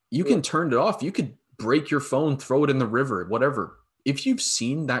 You Yeah. can turn it off. You could break your phone, throw it in the river, whatever. If you've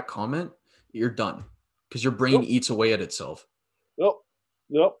seen that comment, you're done because your brain Yep. eats away at itself. Yep.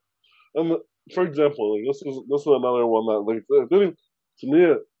 Yep. And for example, like this is another one that like it didn't to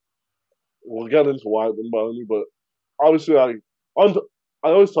me. We'll get into why it didn't bother me, but obviously I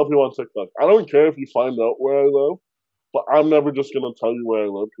always tell people on TikTok, I don't care if you find out where I live, but I'm never just gonna tell you where I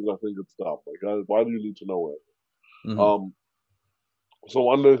live because I think it's dumb. Like, why do you need to know where? Mm-hmm. So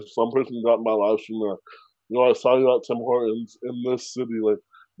one day, some person got in my live stream. I saw you at Tim Hortons in this city. Like,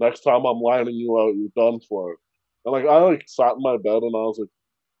 next time I'm lining you out, you're done for. And like, I like sat in my bed and I was like,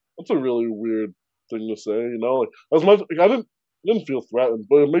 that's a really weird thing to say. Like as much like I didn't feel threatened,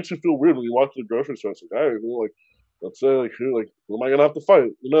 but it makes you feel weird when you walk to the grocery store. It's like, hey, like, let's say like, who am I gonna have to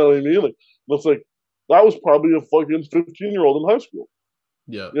fight? You know what I mean? Like, it's like that was probably a fucking 15-year-old in high school.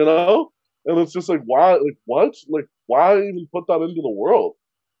 Yeah. You know? And it's just like, why? Like, what? Like, why even put that into the world?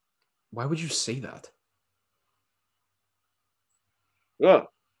 Why would you say that? Yeah,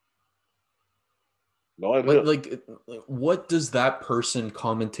 no idea. What does that person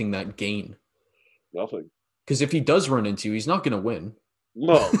commenting that gain? Nothing. Because if he does run into you, he's not going to win.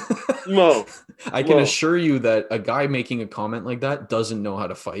 No, no, I can no, assure you that a guy making a comment like that doesn't know how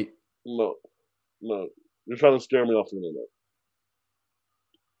to fight. no, no. You're trying to scare me off the internet.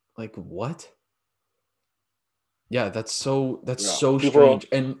 Like what? Yeah, that's Yeah, so people. strange.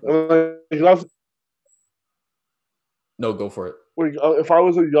 And And that's no, go for it. like, if I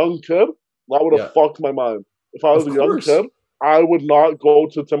was a young kid, that would Yeah, have fucked my mind. If I was of a young course. kid, I would not go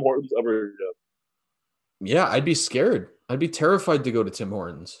to Tim Hortons ever again. Yeah, I'd be scared. I'd be terrified to go to Tim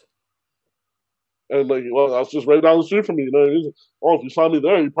Hortons. And like, well, that's just right down the street from me. You know what I mean? Oh, if you saw me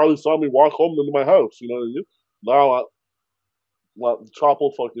there, you probably saw me walk home into my house. You know what I mean? Now, the chop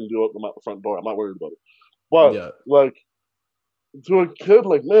will fucking do it at the front door. I'm not worried about it. But Yeah. like, to a kid,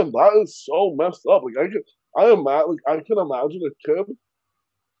 like, man, that is so messed up. Like, I can imagine a kid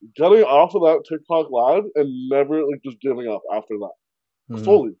getting off of that TikTok live and never like just giving up after that Hmm.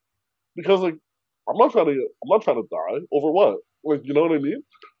 fully, because like I'm not trying to die over what, like, you know what I mean?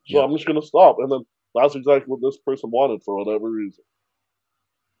 So Yeah. I'm just gonna stop, and then that's exactly what this person wanted for whatever reason.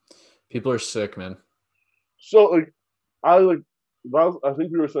 People are sick, man. So like I like I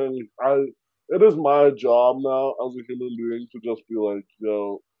think we were saying like it is my job now as a human being to just be like,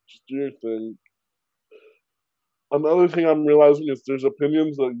 just do your thing. Another thing I'm realizing is there's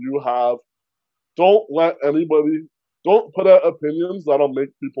opinions that you have. Don't let anybody, don't put out opinions that'll make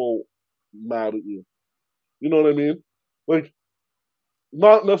people mad at you. You know what I mean? Like,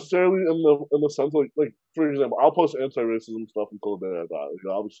 not necessarily in the sense like for example, I'll post anti-racism stuff until the day I die.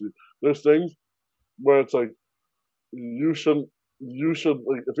 Like, obviously, there's things where it's like you shouldn't you should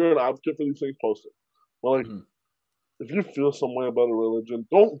like if you're an advocate for these things, post it. But like Mhm. if you feel some way about a religion,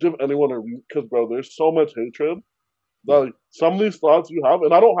 don't give anyone a reason because bro, there's so much hatred that Yeah. like some of these thoughts you have,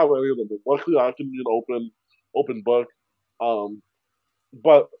 and I don't have any of them. But luckily, I can be an open book. Um,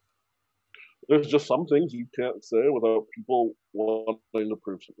 but there's just some things you can't say without people wanting to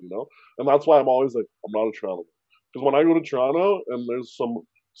prove something. And that's why I'm always like, I'm not a Toronto. Because when I go to Toronto and there's some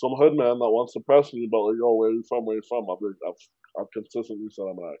hood man that wants to press me about like, oh, where are you from? Where are you from? I've consistently said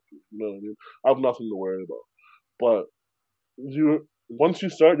I'm an actor. You know what I mean? I have nothing to worry about. But you once you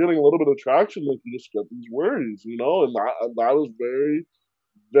start getting a little bit of traction, like you just get these worries, and that is very,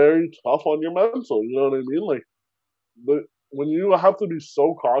 very tough on your mental. You know what I mean? Like when you have to be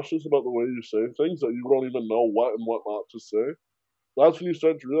so cautious about the way you say things that you don't even know what and what not to say, that's when you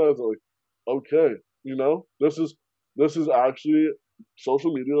start to realize that, like, okay, this is actually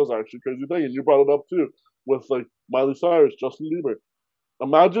social media is actually a crazy thing, and you brought it up too with like Miley Cyrus, Justin Bieber.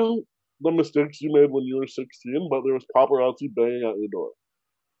 Imagine the mistakes you made when you were 16, but there was paparazzi banging at your door.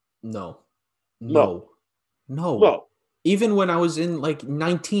 No. No, No. No. no, Even when I was in like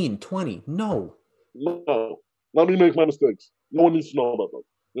 19, 20. No. no. Let me make my mistakes. No one needs to know about them.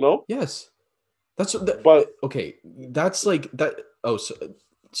 You know? Yes. That's that, But okay. That's like that. Oh,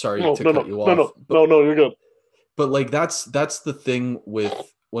 sorry no, to no, cut no, you no, off, no, but no, no. You're good. But like that's the thing with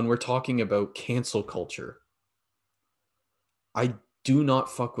when we're talking about cancel culture. I do not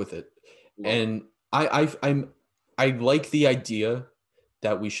fuck with it. No. And I like the idea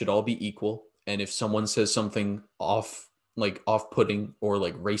that we should all be equal. And if someone says something off-putting or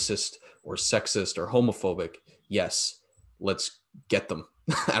like racist or sexist or homophobic, yes, let's get them.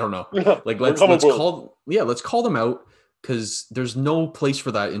 I don't know. Yeah, Like we're let's coming let's for it. call yeah, let's call them out because there's no place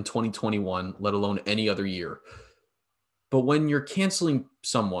for that in 2021, let alone any other year. But when you're canceling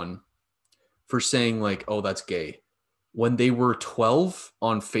someone for saying like, "Oh, that's gay," when they were 12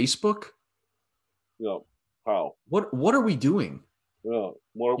 on Facebook, Yeah. How? what are we doing? Yeah.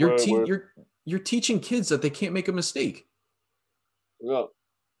 More You're where te- where you're you're teaching kids that they can't make a mistake. yeah.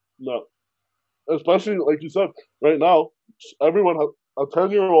 No. Especially like you said, right now, everyone has a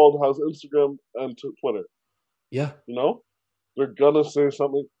 10-year-old has Instagram and Twitter. Yeah. You know, they're gonna say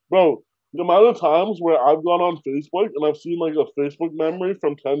something, bro. The amount of times where I've gone on Facebook and I've seen like a Facebook memory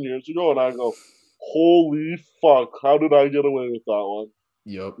from 10 years ago, and I go, "Holy fuck! How did I get away with that one?"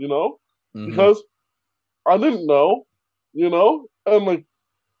 Yep. You know, Mm-hmm. because I didn't know. You know, and like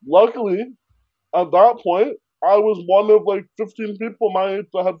luckily at that point, I was one of like 15 people my age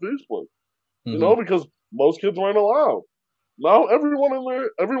that had Facebook. You Mm-hmm. know, because most kids weren't allowed. Now everyone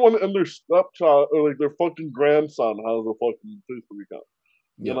in their stepchild or like their fucking grandson has a fucking Facebook account.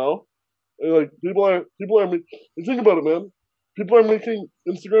 You Yep. know, and, like people are think about it, man. People are making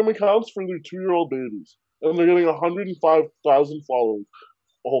Instagram accounts for their 2-year-old babies, and they're getting 105,000 followers.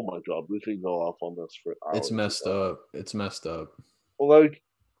 Oh my god, we can go off on this for It's hours. messed up. It's messed up. Like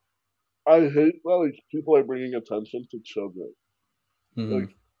I hate that like people are bringing attention to children, Mm-hmm.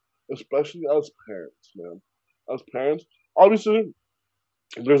 like especially as parents, man. As parents, obviously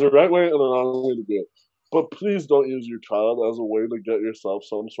there's a right way and a wrong way to do it. But please don't use your child as a way to get yourself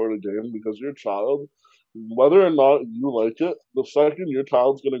some sort of gain because your child, whether or not you like it, the second your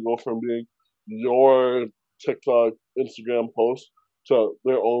child's going to go from being your TikTok, Instagram post to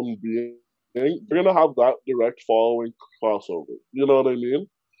their own being, they're going to have that direct following crossover. You know what I mean?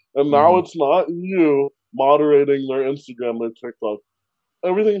 And now Mm-hmm. it's not you moderating their Instagram, their TikTok.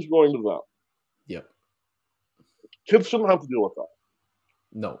 Everything's going to them. Yep. Kids shouldn't have to deal with that.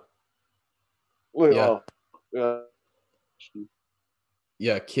 No. Like, Yeah. oh, yeah.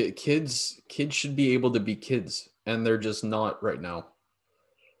 Yeah. Kids should be able to be kids, and they're just not right now.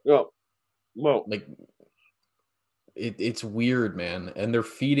 Yeah, no, Like it's weird, man. And they're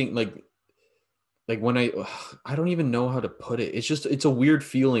feeding like when I don't even know how to put it. It's a weird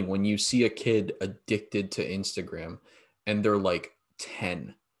feeling when you see a kid addicted to Instagram and they're like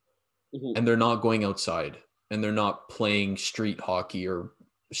 10 mhm. and they're not going outside and they're not playing street hockey or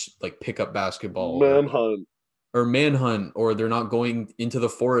like pickup basketball Manhunt. or manhunt, or they're not going into the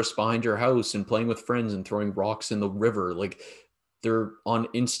forest behind your house and playing with friends and throwing rocks in the river. Like they're on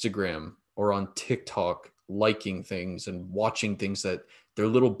Instagram or on TikTok liking things and watching things that their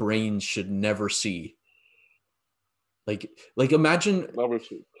little brains should never see. Like imagine Never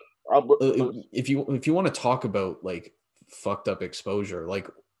seen. I, if you want to talk about like fucked up exposure, like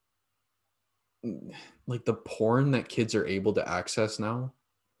the porn that kids are able to access now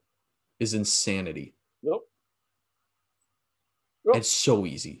is insanity. yep, yep, It's so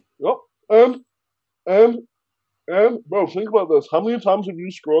easy. yep. And and and bro, think about this. How many times have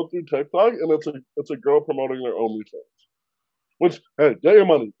you scrolled through TikTok and it's a girl promoting their OnlyFans? Which hey, get your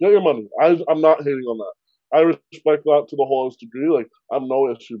money, get your money. I'm not hating on that. I respect that to the whole degree. Like I'm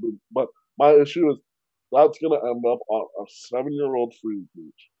no issue, but my issue is that's gonna end up on a 7-year-old free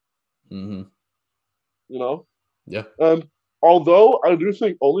page. Mm-hmm. You know, Yeah. and although I do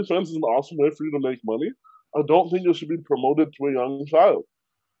think OnlyFans is an awesome way for you to make money, I don't think it should be promoted to a young child.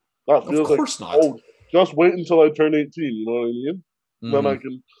 That Of feels like, course not. oh, just wait until I turn 18, you know what I mean? Then I Mm-hmm.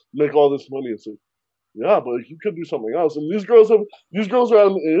 can make all this money. It's like, yeah, but like, you could do something else. And these girls are at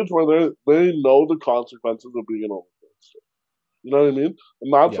an age where they know the consequences of being an OnlyFans. You know what I mean?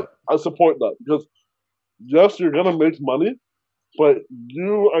 And that's Yeah. I support that because yes, you're gonna make money, but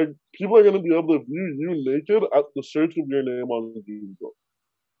people are gonna be able to view you naked at the search of your name on Google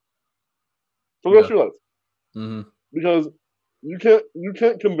for the rest Yeah. of your life. Mm-hmm. Because you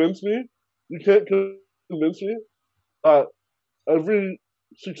can't convince me that every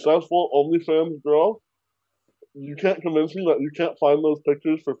successful OnlyFans girl, you can't convince me that you can't find those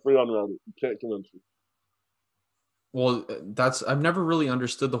pictures for free on Reddit. You can't convince me. Well, that's I've never really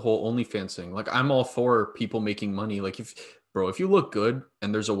understood the whole OnlyFans thing. Like I'm all for people making money. Like if you look good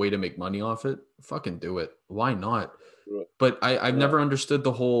and there's a way to make money off it, fucking do it. Why not? Right. But I've Yeah. never understood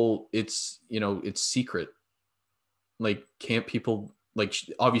the whole it's secret. Like can't people Like,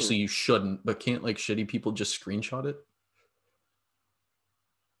 obviously you shouldn't, but can't like shitty people just screenshot it?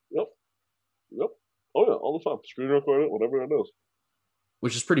 Yep. Yep. Oh yeah, all the time. Screen record it, whatever it is.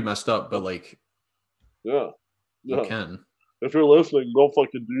 Which is pretty messed up, but like, Yeah. you Yeah. can. If you're listening, don't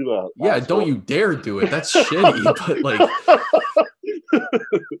fucking do that. Yeah, asshole. don't you dare do it. That's shitty. But like,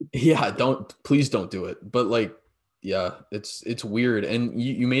 yeah, please don't do it. But like, yeah, it's weird. And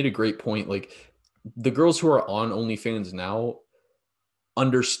you made a great point. Like, the girls who are on OnlyFans now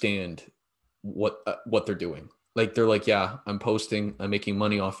understand what they're doing. Like, they're like, yeah, I'm posting, I'm making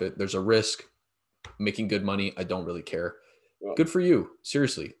money off it. There's a risk, I'm making good money. I don't really care. Yeah. Good for you.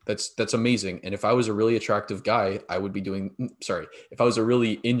 Seriously, that's amazing. And if I was a really attractive guy, I would be doing. Sorry, if I was a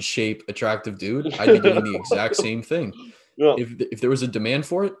really in shape, attractive dude, I'd be doing the exact same thing. Yeah. If there was a demand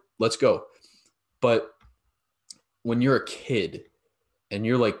for it, let's go. But when you're a kid and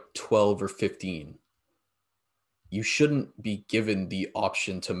you're like 12 or 15, you shouldn't be given the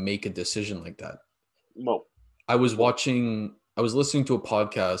option to make a decision like that. No. I was listening to a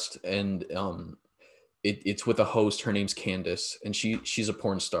podcast, and it's with a host. Her name's Candace, and she's a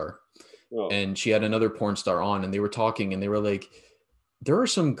porn star. Yeah. And she had another porn star on, and they were talking, and they were like, there are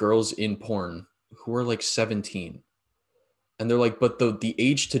some girls in porn who are like 17, and they're like, but the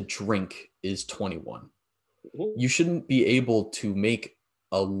age to drink is 21. Mm-hmm. You shouldn't be able to make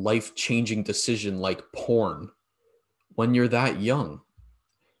a life-changing decision like porn when you're that young,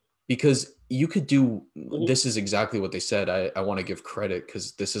 because you could do. Mm-hmm. This is exactly what they said. I want to give credit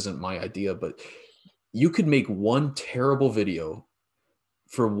because this isn't my idea, but you could make one terrible video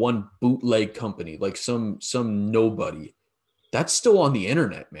for one bootleg company, like some nobody. That's still on the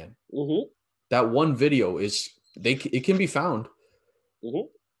internet, man. Mm-hmm. That one video it can be found. Mm-hmm.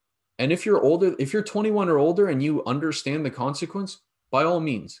 And if you're older, if you're 21 or older and you understand the consequence, by all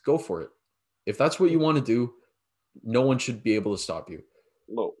means, go for it. If that's what you want to do, no one should be able to stop you.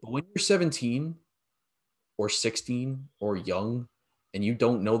 No. But when you're 17 or 16 or young and you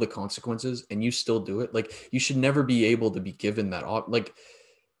don't know the consequences and you still do it, like, you should never be able to be given that like,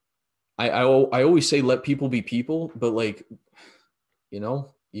 I always say let people be people, but like, you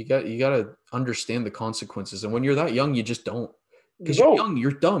got to understand the consequences. And when you're that young, you just don't. Because you're young,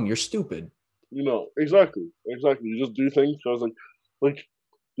 you're dumb, you're stupid. Exactly. You just do things because like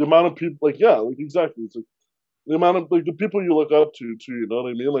the amount of people, like, yeah, like, exactly. It's like the amount of, like, the people you look up to too. You know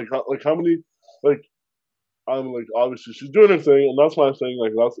what I mean? Like how many, like, I'm like, obviously she's doing her thing, and that's my thing.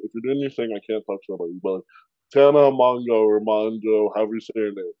 Like, that's, if you're doing your thing, I can't talk to nobody. But like, Tana Mongo or Monjo, however you say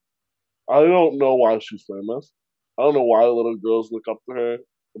her name, I don't know why she's famous. I don't know why little girls look up to her,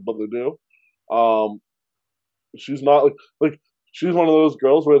 but they do. She's not like she's one of those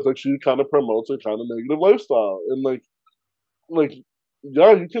girls where it's like she kind of promotes a kind of negative lifestyle, and like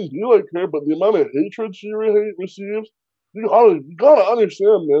yeah, you can be like her, but the amount of hatred she receives, you gotta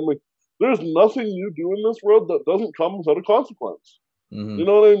understand, man. Like, there's nothing you do in this world that doesn't come without a consequence. Mm-hmm. You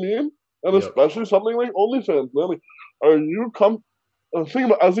know what I mean? And Yep. especially something like OnlyFans, man. Like, are you think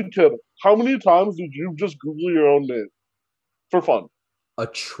about, as a kid, how many times did you just Google your own name for fun? A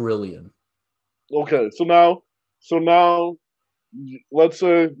trillion. Okay, so now, let's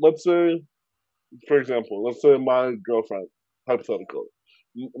say, for example, let's say my girlfriend, hypothetically,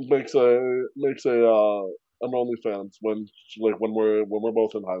 makes an OnlyFans when when we're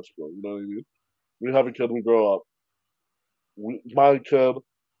both in high school. You know what I mean? We have a kid, we grow up. My kid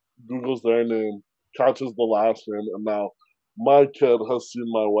Googles their name, catches the last name, and now my kid has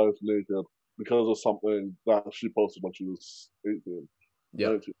seen my wife naked because of something that she posted when she was 18. Yeah.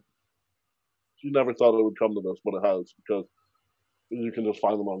 19. She never thought it would come to this, but it has, because you can just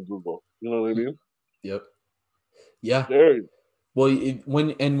find them on Google. You know what I mean? Yep. Yeah. Scary. Well,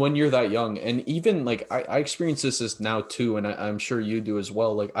 when you're that young, and even like I experience this now too, and I'm sure you do as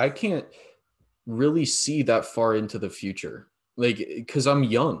well. Like, I can't really see that far into the future, like, because I'm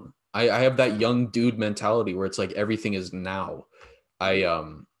young. I have that young dude mentality where it's like everything is now. I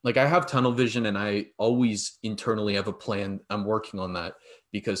have tunnel vision, and I always internally have a plan. I'm working on that,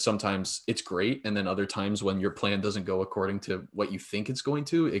 because sometimes it's great, and then other times when your plan doesn't go according to what you think it's going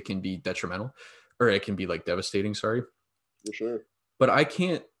to, it can be detrimental, or it can be like devastating. Sorry. For sure. But I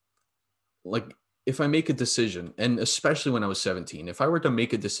can't, like, if I make a decision, and especially when I was 17, if I were to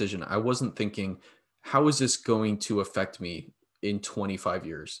make a decision, I wasn't thinking, how is this going to affect me in 25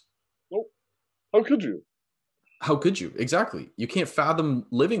 years? Nope. How could you? How could you? Exactly. You can't fathom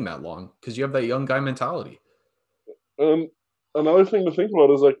living that long because you have that young guy mentality. And another thing to think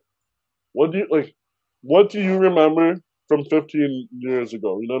about is, like, what do you remember from 15 years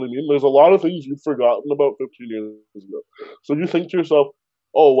ago? You know what I mean? There's a lot of things you've forgotten about 15 years ago. So you think to yourself,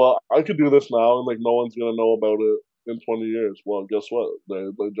 oh, well, I could do this now, and like no one's gonna know about it. in 20 years. Well, guess what? They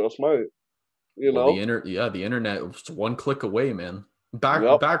just might. You Well, know? the internet was one click away, man. Back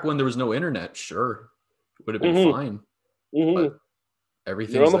Yep. back when there was no internet, sure, it would have been hmm fine, hmm but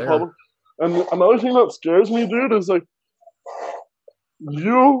You're on everything's the public. there. And another thing that scares me, dude, is like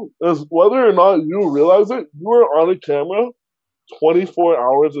you, as whether or not you realize it, you are on a camera 24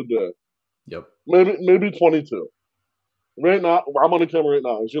 hours a day. Yep. Maybe 22. Right now, I'm on a camera right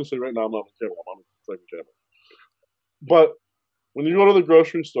now. I was gonna say right now I'm not on camera. I'm on a second camera. But when you go to the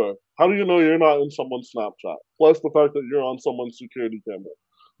grocery store, how do you know you're not in someone's Snapchat? Plus the fact that you're on someone's security camera.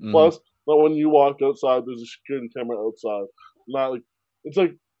 Mm-hmm. Plus that when you walk outside, there's a security camera outside. Not like it's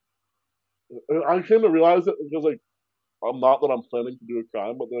like I came to realize it because like I'm not that I'm planning to do a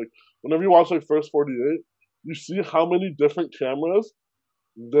crime, but like whenever you watch like First 48, you see how many different cameras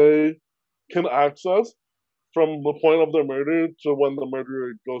they can access from the point of the murder to when the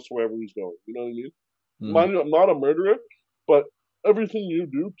murderer goes to wherever he's going. You know what I mean? Mm-hmm. Mind you, I'm not a murderer, but everything you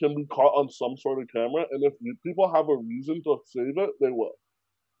do can be caught on some sort of camera, and if people have a reason to save it, they will.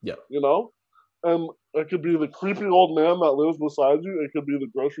 Yep. You know? And it could be the creepy old man that lives beside you. It could be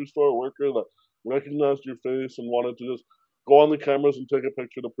the grocery store worker that recognized your face and wanted to just go on the cameras and take a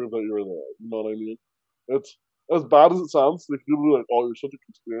picture to prove that you were there. You know what I mean? It's as bad as it sounds. Like people be like, "Oh, you're such a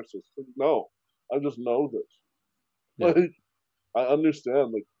conspiracist." Like, no, I just know this. Yeah. Like I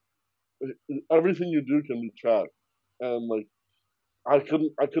understand. Like everything you do can be tracked, and like I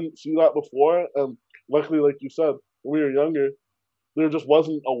couldn't see that before. And luckily, like you said, when we were younger, there just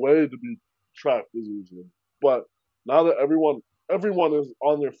wasn't a way to be tracked as easily. But now that everyone is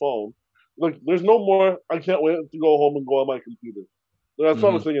on their phone, like there's no more. I can't wait to go home and go on my computer. That's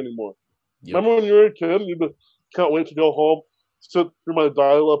not a Mm-hmm. thing anymore. Yep. Remember when you were a kid, you can't wait to go home, sit through my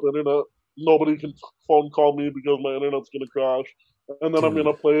dial-up internet. Nobody can phone call me because my internet's gonna crash, and then I'm Dude,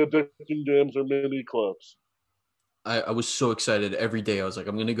 gonna play addicting games or mini clips. I was so excited every day. I was like,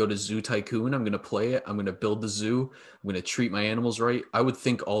 I'm gonna go to Zoo Tycoon. I'm gonna play it. I'm gonna build the zoo. I'm gonna treat my animals right. I would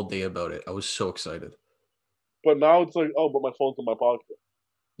think all day about it. I was so excited. But now it's like, oh, but my phone's in my pocket.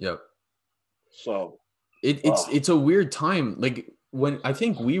 Yep. So, It's a weird time. Like when I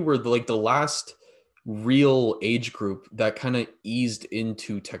think we were the last real age group that kind of eased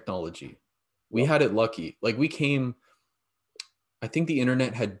into technology. We yep. had it lucky. Like we came, I think the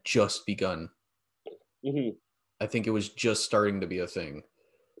internet had just begun. hmm I think it was just starting to be a thing.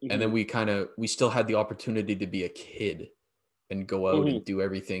 And then hmm we still had the opportunity to be a kid and go out hmm and do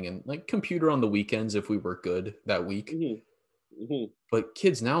everything and like computer on the weekends if we were good that week. hmm hmm But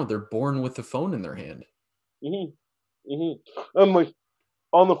kids now, they're born with the phone in their hand. hmm hmm And like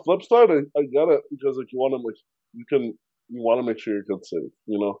on the flip side, I get it because like you want to like you want to make sure your kid's safe.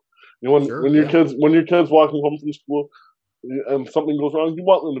 You know, Sure, when your yeah. kids walking home from school and something goes wrong, you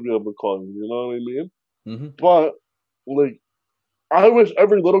want them to be able to call you. You know what I mean? Mm-hmm. But like, I wish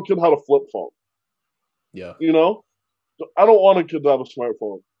every little kid had a flip phone. Yeah. You know, I don't want a kid to have a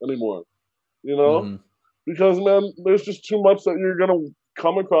smartphone anymore. You know, Mm-hmm. because man, there's just too much that you're gonna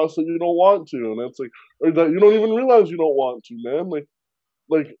come across that you don't want to, and it's like, or that you don't even realize you don't want to, man.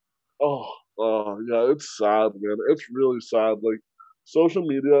 Like, oh, yeah, it's sad, man. It's really sad. Like, social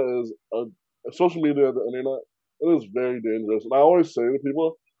media is social media, the internet, it is very dangerous. And I always say to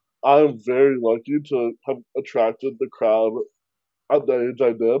people, I am very lucky to have attracted the crowd at the age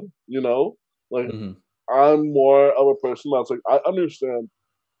I did. You know, like Mm-hmm. I'm more of a person that's like I understand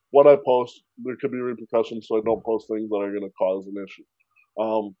what I post. There could be repercussions, so I don't post things that are going to cause an issue.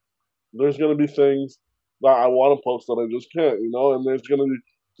 Um, there's going to be things that I want to post that I just can't, you know, and there's going to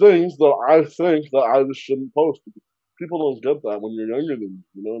be things that I think that I just shouldn't post. People don't get that when you're younger than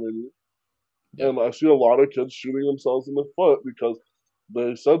you know what I mean? Yep. And I see a lot of kids shooting themselves in the foot because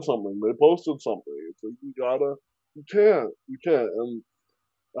they said something, they posted something. It's like you can't, and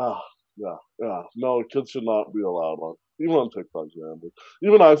ah, yeah. No, kids should not be allowed on, even on TikTok, man. But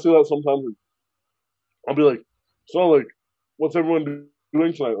even I see that sometimes. I'll be like, so like, what's everyone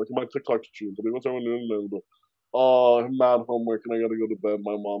doing tonight? Like in my TikTok streams, I'll be, what's everyone doing tonight? Like, oh, I'm mad homework and I gotta go to bed.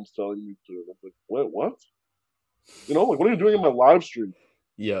 My mom's telling me to. And I'm like, wait, what? You know, like, what are you doing in my live stream?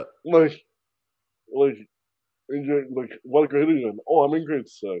 Yeah. Like, like, like, what grade are you in? Oh, I'm in grade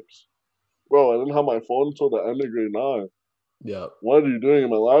 6. Bro, I didn't have my phone until the end of grade 9. Yeah. What are you doing in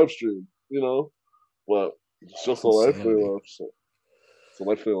my live stream? You know, but it's just It's a life we insanity. live. So it's a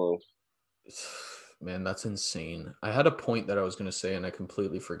life we live. Man, that's insane. I had a point that I was going to say and I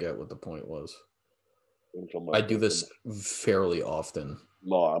completely forget what the point was. And come back I do with this fairly often.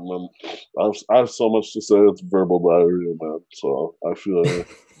 No, I have so much to say. It's verbal diarrhea, man. So I feel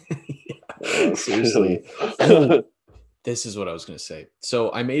Yeah, it. I feel seriously. it. Well, This is what I was going to say.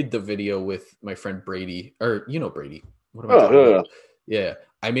 So I made the video with my friend Brady, or Brady. What am I Yeah, talking yeah, yeah. about? Yeah,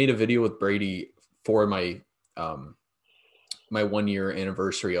 I made a video with Brady for um my 1 year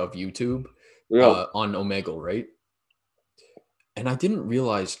anniversary of YouTube Yeah. on Omegle, right? And I didn't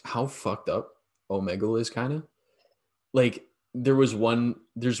realize how fucked up Omegle is, kind of. Like there's one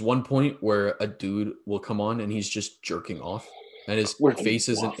point where a dude will come on and he's just jerking off, and his Like, face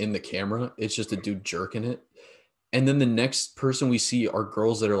isn't what? in the camera. It's just a dude jerking it. And then the next person we see are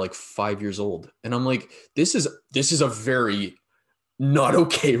girls that are like 5 years old. And I'm like, this is a very not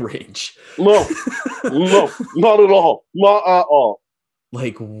okay range. No, no, not at all. Not at all.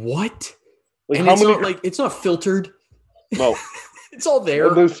 Like what? Like, And how it's many? not like it's not filtered. No. It's all And there.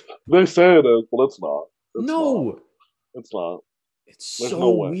 they say it is, but it's not. It's not. No. It's not. It's There's so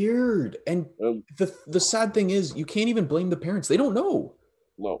no way. weird. And And the sad thing is you can't even blame the parents. They don't know.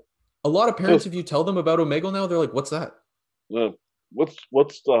 no. A lot of parents, Just, if you tell them about Omegle now, they're like, what's that? man, what's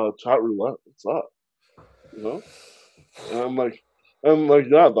chat roulette? What's that? You know? And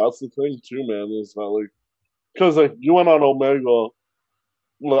yeah, that's the thing too, man. Is that like, because like you went on Omega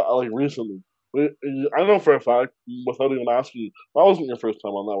like recently. I know for a fact, without even asking you, that wasn't your first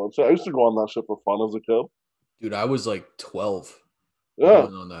time on that website. I used to go on that shit for fun as a kid. Dude, I was like 12 Yeah,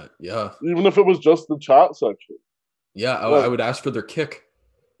 going on that. Yeah. even if it was just the chat section. Yeah. I Like, would ask for their kick.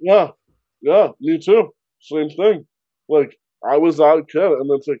 yeah, yeah, me too. Same thing. Like, I was that kid, and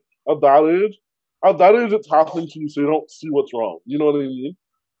it's like at that age, it's happening to you, so you don't see what's wrong. You know what I mean?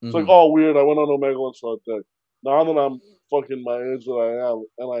 It's like, Mm-hmm. oh, weird. I went on Omega and saw a dick. Now that I'm fucking my age that I am,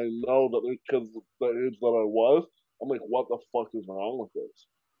 and I know that there's kids the age that I was, I'm like, what the fuck is wrong with this?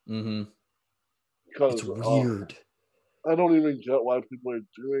 Mm-hmm. It's Because weird. I don't even get why people are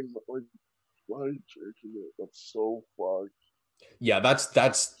doing like, why are you jerking it? That's so fucked. Yeah,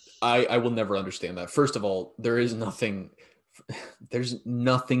 I will never understand that. First of all, there's nothing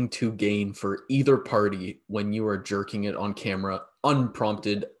to gain for either party when you are jerking it on camera,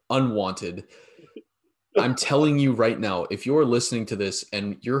 unprompted, unwanted. I'm telling you right now, if you're listening to this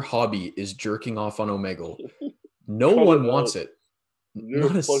and your hobby is jerking off on Omegle, no Cut one it wants out. it. You're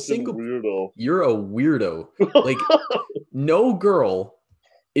Not a a fucking single. weirdo. You're a weirdo. Like, no girl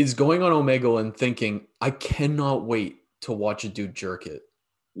is going on Omegle and thinking, I cannot wait to watch a dude jerk it.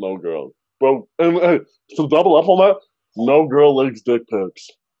 No girl. Bro, and hey, to double up on that, no girl likes dick pics.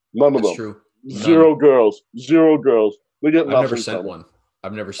 None of That's them. true. None. Zero girls. Zero girls. They get I've never nothing sent from it. one.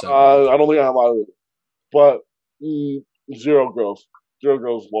 I've never sent one. I don't think I have either. But zero girls. Zero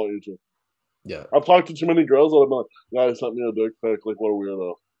girls want you to. Yeah. I've talked to too many girls that I'm like, yeah, he sent me a dick pic. Like, what a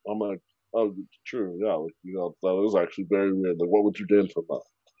weirdo. I'm like, oh, true. Yeah, like, that is actually very weird. Like, what would you gain from that?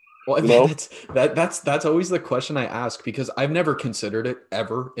 Well, You know? that's always the question I ask, because I've never considered it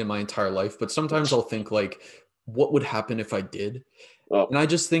ever in my entire life. But sometimes I'll think like, what would happen if I did? And I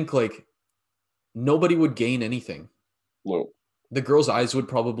just think like nobody would gain anything. No. The girl's eyes would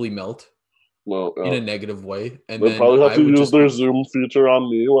probably melt No. in a negative way, and They'll then probably have I to would use just their be Zoom feature on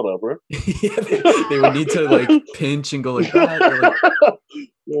me, whatever. yeah, they would need to like pinch and go like that. Or like,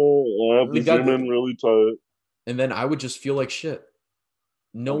 I have to zoom in really tight. and then I would just feel like shit.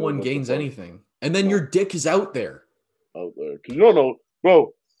 No I mean, one what the gains fuck? anything. And then No. your dick is out there. Out there. Because you don't know,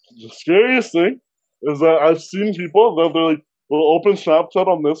 bro, the scariest thing is that I've seen people that they're like, will open Snapchat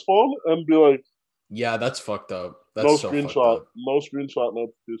on this phone and be like, Yeah, that's fucked up. no That's so fucked screenshot, up. no screenshot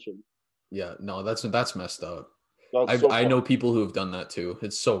notification. Yeah, no, that's messed up. That's so I fucked. know people who have done that too.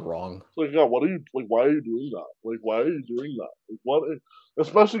 It's so wrong. It's like, yeah, what are you, like, why are you doing that? Like, why are you doing that? Like, what?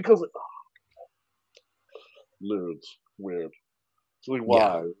 Especially because, like, nudes. Weird. It's like, why?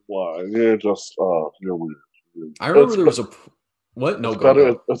 Yeah. Why? You're just, you're weird. I remember there was a what? No,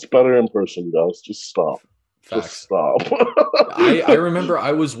 go. It's better in person, guys. Just stop. Just Facts. stop. I remember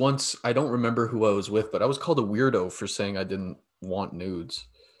I was once, I don't remember who I was with, but I was called a weirdo for saying I didn't want nudes.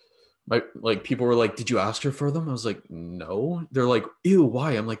 Like people were like, "Did you ask her for them?" I was like, "No." They're like, "Ew,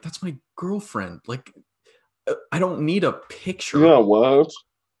 why?" I'm like, "That's my girlfriend. Like, I don't need a picture." Yeah, what?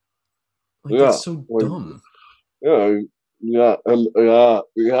 Like Yeah, that's so like, dumb. yeah, yeah, and yeah.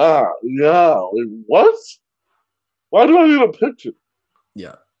 Like, what? Why do I need a picture?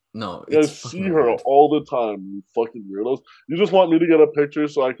 Yeah. No, I it's see fucking her weird. all the time, you fucking weirdos. You just want me to get a picture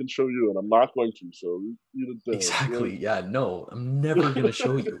so I can show you, and I'm not going to, so eat a dick. Exactly. Yeah, no, I'm never gonna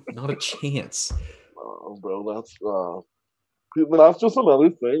show you. Not a chance. Bro, that's just another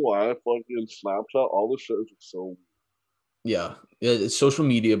thing why I fucking Snapchat, all the shit is just so Yeah. Social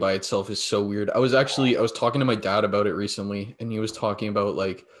media by itself is so weird. I was talking to my dad about it recently, and he was talking about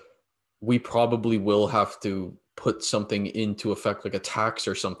like we probably will have to put something into effect, like a tax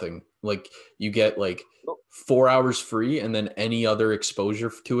or something. Like you get like 4 hours free, and then any other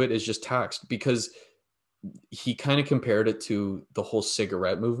exposure to it is just taxed, because he kind of compared it to the whole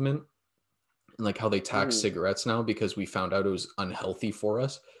cigarette movement and like how they tax cigarettes now because we found out it was unhealthy for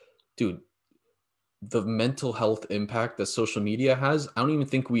us. Dude, the mental health impact that social media has, I don't even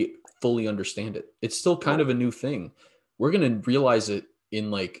think we fully understand it. It's still kind of a new thing. We're going to realize it in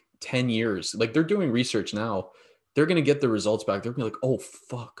like 10 years. Like they're doing research now. They're going to get the results back. They're going to be like, oh,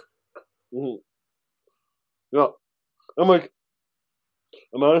 fuck. Yeah. And like,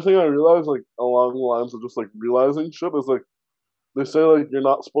 another thing I realized, like, along the lines of just like realizing shit is like, they say like you're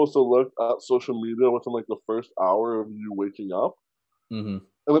not supposed to look at social media within like the first hour of you waking up. Mm-hmm.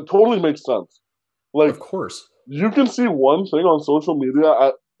 And it totally makes sense. Like, of course, you can see one thing on social media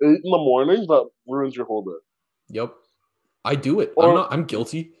at 8 in the morning that ruins your whole day. Yep. I do it. Or, I'm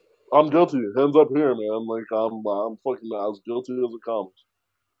guilty. I'm guilty. Hands up here, man. Like, I'm fucking as guilty as it comes.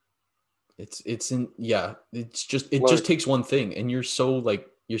 It just takes one thing, and you're so like,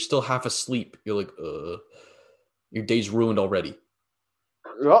 you're still half asleep. You're like, your day's ruined already.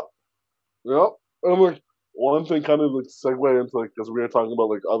 Yep. Yep. And like, one thing kind of like segue into like, because we were talking about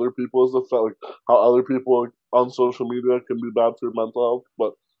like other people's effect, like how other people like, on social media can be bad for mental health,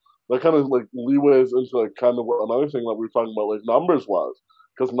 but that kind of like leeways into like kind of another thing that we were talking about, like numbers wise,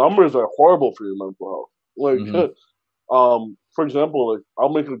 because numbers are horrible for your mental health. Like, for example, like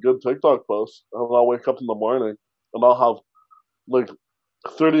I'll make a good TikTok post and I'll wake up in the morning and I'll have like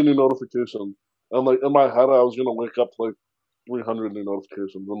 30 new notifications, and like in my head I was gonna wake up to like 300 new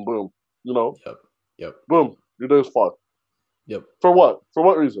notifications, and boom, you know, Yep. boom, your day's fucked. Yep. For what? For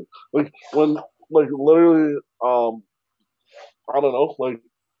what reason? Like when like literally, I don't know, like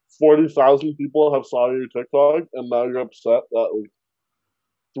 40,000 people have saw your TikTok, and now you're upset that like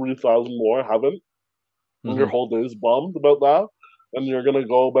 3,000 more haven't, and your whole day is bummed about that, and you're gonna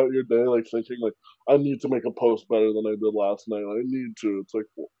go about your day like thinking like I need to make a post better than I did last night. I need to. It's like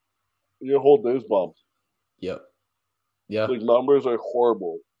your whole day's bummed. Yep. Yeah. Like numbers are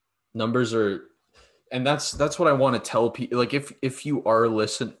horrible. Numbers are, and that's what I want to tell people. Like if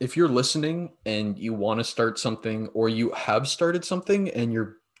you're listening and you want to start something, or you have started something and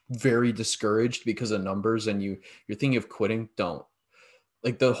you're very discouraged because of numbers and you're thinking of quitting, don't.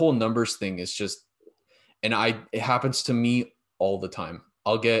 Like the whole numbers thing is just, and it happens to me all the time.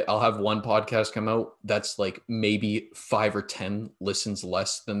 I'll have one podcast come out that's like maybe 5 or 10 listens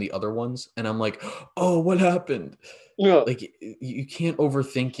less than the other ones, and I'm like, oh, what happened? Yeah. Like you can't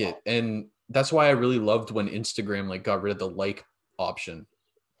overthink it. And that's why I really loved when Instagram like got rid of the like option.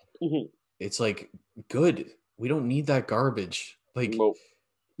 It's like, good. We don't need that garbage. Like, nope.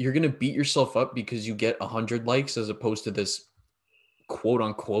 You're gonna beat yourself up because you get 100 likes as opposed to this quote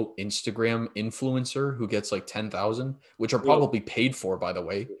unquote Instagram influencer who gets like 10,000, which are probably paid for, by the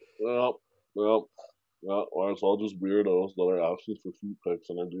way. Yep. Or it's all just weirdos that are asking for feet pics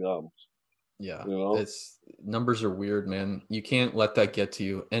in their DMs. Yeah, you know, it's numbers are weird, man. You can't let that get to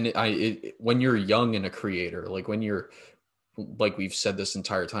you. And when you're young and a creator, like when you're, like we've said this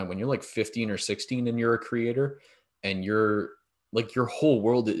entire time, when you're like 15 or 16 and you're a creator, and you're like, your whole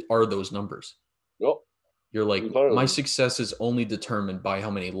world are those numbers. Yep. You're like, entirely. My success is only determined by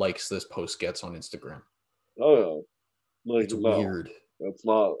how many likes this post gets on Instagram. Oh yeah, like it's weird. It's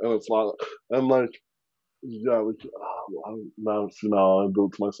not, and like, yeah, like, now I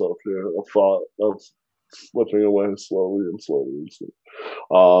built myself here a thought that's slipping away slowly and slowly and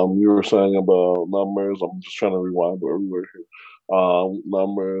slowly. You were saying about numbers. I'm just trying to rewind where we were here.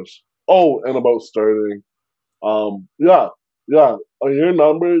 Numbers. Oh, and about starting. Yeah. On your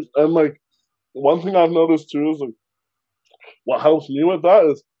numbers, and like one thing I've noticed too is like what helps me with that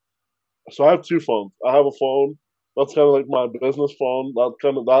is, so I have two phones. I have a phone that's kind of like my business phone. That's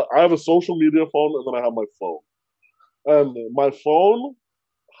kind of that. I have a social media phone, and then I have my phone. And my phone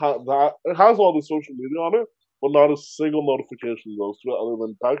it has all the social media on it, but not a single notification goes to it other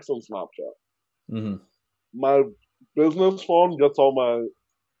than text and Snapchat. My business phone gets all my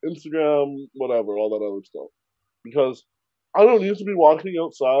Instagram, whatever, all that other stuff, because I don't need to be walking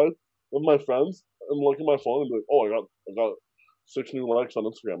outside with my friends and look at my phone and be like, oh, I got 6 new likes on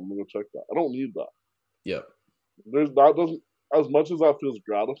Instagram. I'm gonna check that. I don't need that. Yeah. That doesn't, as much as that feels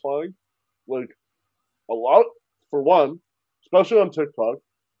gratifying, like a lot, for one, especially on TikTok,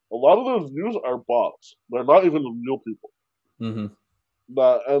 a lot of those views are bots. They're not even real people.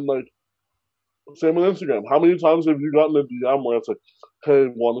 That, and like, same with Instagram. How many times have you gotten a DM where it's like, hey,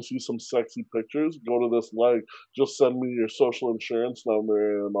 want to see some sexy pictures? Go to this link. Just send me your social insurance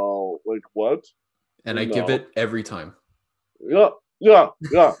number, and I'll, like, what? And I give it every time. Yeah.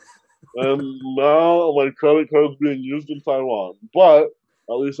 And now my credit card's being used in Taiwan. But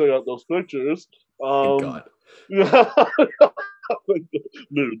at least I got those pictures, Thank Um, God. yeah,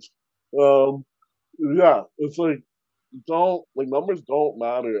 nudes. Um, yeah, it's like don't like numbers don't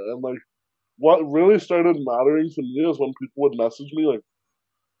matter, and like what really started mattering to me is when people would message me. Like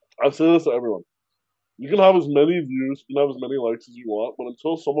I say this to everyone: you can have as many views, you can have as many likes as you want, but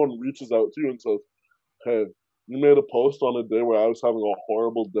until someone reaches out to you and says, "Hey, you made a post on a day where I was having a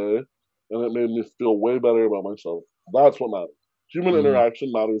horrible day, and it made me feel way better about myself," that's what matters. Human Mm-hmm.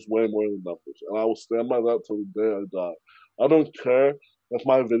 interaction matters way more than numbers, and I will stand by that till the day I die. I don't care if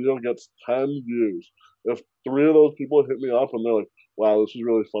my video gets 10 views. If three of those people hit me up and they're like, "Wow, this is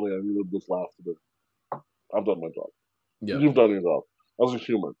really funny. I needed this laugh today," I've done my job. Yeah. You've done your job as a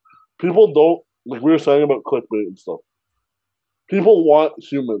human. People don't, like we were saying about clickbait and stuff, people want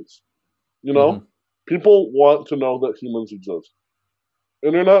humans, you know? Mm-hmm. People want to know that humans exist.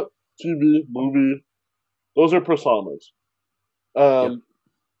 Internet, TV, movie, those are personas. Yep. And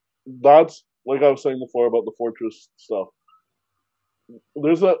that's, like I was saying before about the fortress stuff.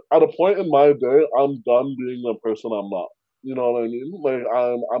 At a point in my day, I'm done being the person I'm not. You know what I mean? Like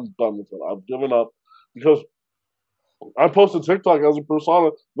I'm done with it. I've given up because I post a TikTok as a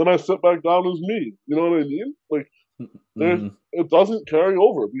persona, then I sit back down as me. You know what I mean? Like there's Mm-hmm. it doesn't carry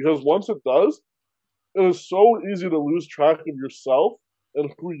over because once it does, it is so easy to lose track of yourself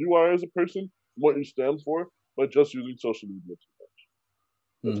and who you are as a person, what you stand for, by just using social media too much.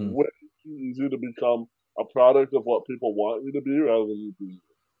 It's Mm-hmm. way too easy to become a product of what people want you to be rather than you being.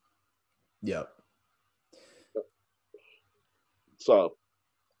 Yeah. So,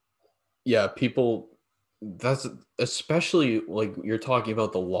 Yeah. People, that's especially like you're talking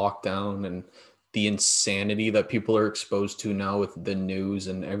about the lockdown and the insanity that people are exposed to now with the news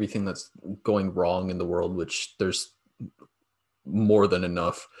and everything that's going wrong in the world, which there's more than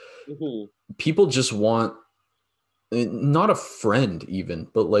enough. mm-hmm, People just want not a friend even,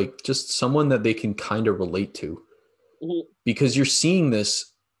 but like just someone that they can kind of relate to, mm-hmm. because you're seeing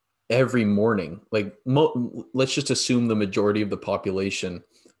this every morning. Like let's just assume the majority of the population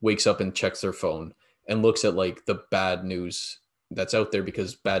wakes up and checks their phone and looks at like the bad news that's out there,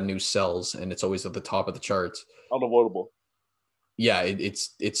 because bad news sells and it's always at the top of the charts. Unavoidable. Yeah,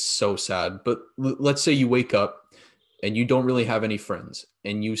 it's so sad. But let's say you wake up and you don't really have any friends,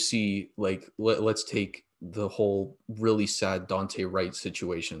 and you see like let's take the whole really sad Dante Wright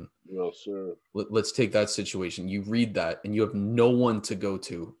situation. Yes, sir. Let's take that situation. You read that and you have no one to go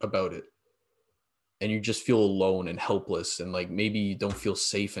to about it, and you just feel alone and helpless, and like maybe you don't feel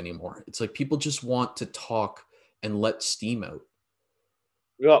safe anymore. It's like people just want to talk and let steam out.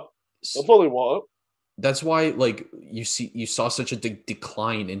 Yeah, that's all they want. That's why like you saw such a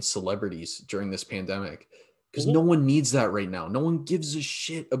decline in celebrities during this pandemic, because no Mm-hmm. one needs that right now. No one gives a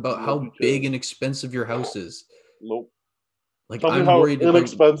shit about Nobody how big cares. and expensive your house is. Nope. Like Tell me I'm how worried about,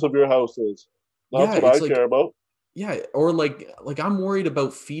 inexpensive your house is. yeah, That's what it's I like, care about. yeah, or like I'm worried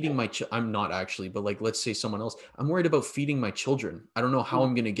about feeding I'm not actually, but like let's say someone else. I'm worried about feeding my children. I don't know how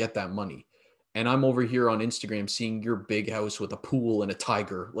I'm going to get that money. And I'm over here on Instagram seeing your big house with a pool and a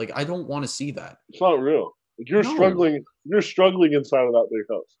tiger. Like I don't want to see that. It's not real. Like you're No. struggling. You're struggling inside of that big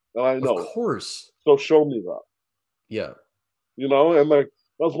house, and I Of know it. course. So show me that. Yeah. You know, and like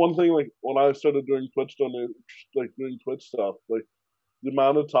that's one thing. Like when I started doing like doing Twitch stuff, like the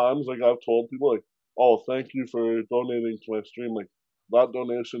amount of times like I've told people like, "Oh, thank you for donating to my stream." Like that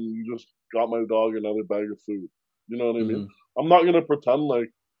donation, you just got my dog another bag of food. You know what I mean? Mhm. I'm not gonna pretend like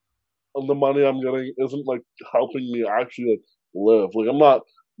the money I'm getting isn't like helping me actually like live. Like I'm not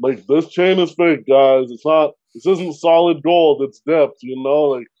like this chain is fake, guys. It's not. This isn't solid gold. It's dipped. You know,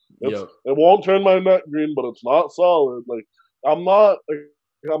 like Yep. it won't turn my neck green, but it's not solid. Like I'm not.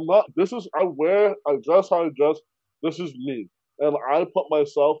 I'm not. This is I wear. I dress how I dress. This is me, and I put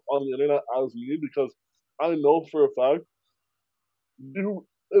myself on the internet as me because I know for a fact you.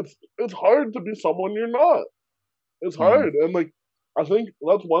 It's hard to be someone you're not. It's Mhm. hard, and like I think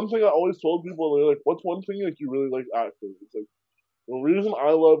that's one thing I always told people. They're like, "What's one thing like you really like acting?" It's like the reason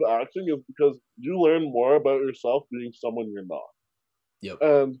I love acting is because you learn more about yourself being someone you're not, Yep.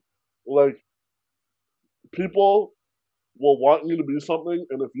 and like people will want you to be something,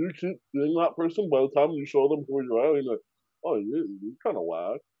 and if you keep being that person, by the time you show them who you are, they're like, "Oh, you're kind of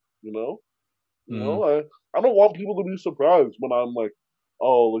whack," you know. You know, Mhm. I don't want people to be surprised when I'm like,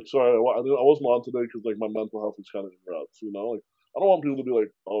 "Oh, like sorry, I wasn't on today because like my mental health is kind of in routes," you know. Like I don't want people to be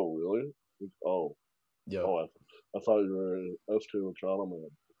like, "Oh, really?" Like, Yep. oh, I thought you were an SK with Toronto man.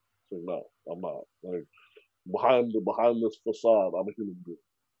 It's like, no, I'm not. Like behind this facade, I'm a human being.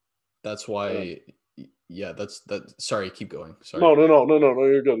 That's And why Yeah, that. Sorry, keep going. Sorry. No.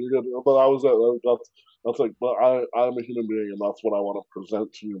 You're good. You're good. But I was that's like, but I'm a human being, and that's what I want to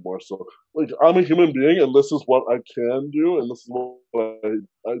present to you more. So, like, I'm a human being, and this is what I can do, and this is what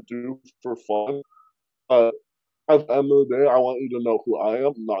I do for fun. At the end of the day, I want you to know who I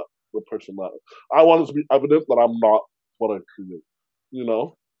am, not the person that I want it to be evident that I'm not what I create. You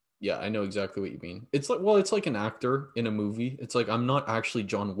know? Yeah, I know exactly what you mean. It's like, well, it's like an actor in a movie. It's like I'm not actually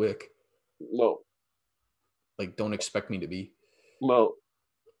John Wick. No, Like, don't expect me to be. no,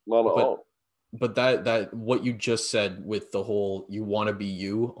 not at But all. that what you just said with the whole you want to be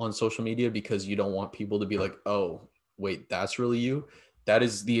you on social media because you don't want people to be like, oh, wait, that's really you. That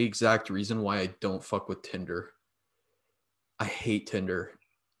is the exact reason why I don't fuck with Tinder. I hate Tinder.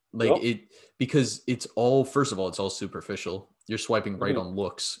 Like Yep. it because it's all first of all, it's all superficial. You're swiping right Mm-hmm. on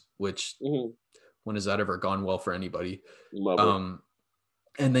looks, which Mm-hmm. when has that ever gone well for anybody? Never. Um,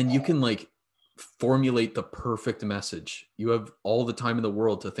 and then you can like formulate the perfect message. You have all the time in the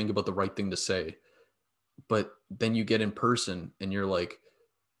world to think about the right thing to say. But then you get in person and you're like,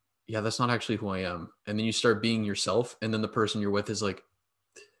 yeah, that's not actually who I am. And then you start being yourself. And then the person you're with is like,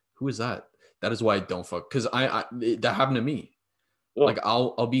 who is that? That is why I don't fuck. Cause that happened to me. Yeah. Like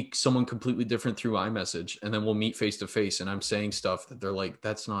I'll be someone completely different through iMessage and then we'll meet face to face and I'm saying stuff that they're like,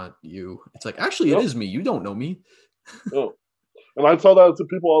 that's not you. It's like, actually it Yep. is me. You don't know me. Yeah. And I tell that to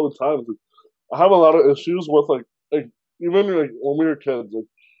people all the time. Like, I have a lot of issues with like even like when we were kids. Like,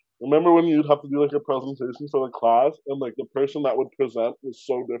 remember when you'd have to do like a presentation for the class, and like the person that would present was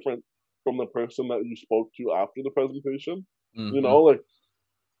so different from the person that you spoke to after the presentation. You know, Mm-hmm. like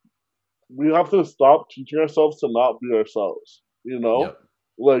we have to stop teaching ourselves to not be ourselves. You know, Yep.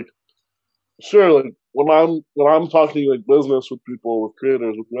 like sure, like when I'm talking like business with people, with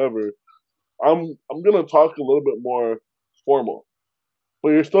creators, with whoever, I'm gonna talk a little bit more formal, but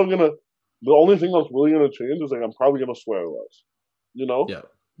you're still gonna. The only thing that's really gonna change is like I'm probably gonna swear less. You know, Yep.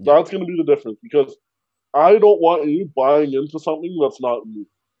 Yep. that's gonna be the difference because I don't want you buying into something that's not me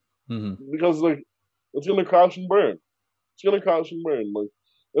Mm-hmm. because like it's gonna crash and burn. It's gonna crash and burn. Like,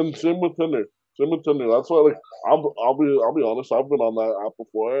 and same with Tinder. Same with Tinder. That's why like I'll be honest. I've been on that app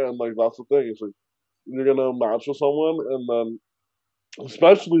before, and like that's the thing. It's like you're gonna match with someone, and then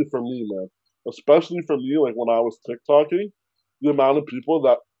especially for me, man. Especially for me, like when I was TikToking, the amount of people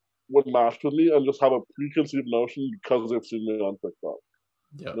that would match with me and just have a preconceived notion because they've seen me on TikTok.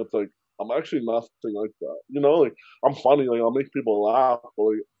 And Yep. it's like I'm actually nothing like that. You know, like I'm funny, like I'll make people laugh, but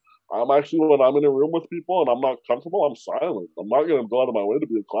like I'm actually when I'm in a room with people and I'm not comfortable, I'm silent. I'm not gonna go out of my way to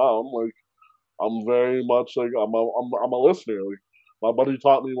be a clown. Like I'm very much like I'm a listener. Like my buddy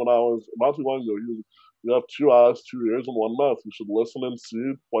taught me when I was not too long ago. He was, you have two eyes, two ears, and one mouth. You should listen and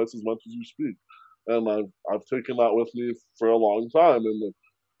see twice as much as you speak. And I've taken that with me for a long time. And like,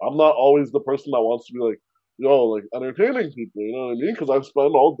 I'm not always the person that wants to be like, yo, like entertaining people. You know what I mean? Because I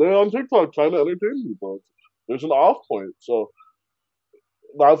spend all day on TikTok trying to entertain people. There's an off point. So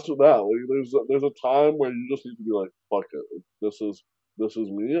that's that. Like, there's a time where you just need to be like, fuck it. This is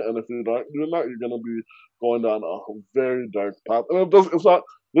me. And if you're not doing that, you're gonna be going down a very dark path. And it's not.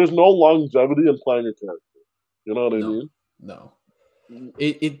 There's no longevity in playing a character. You know what I No. mean? No.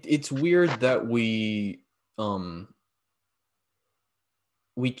 It's weird that um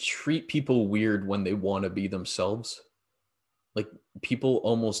we treat people weird when they want to be themselves. Like people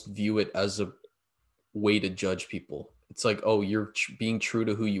almost view it as a way to judge people. It's like, oh, you're being true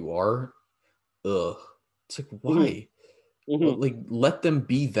to who you are. Ugh. It's like, Mm-hmm. why? Mm-hmm. Like, let them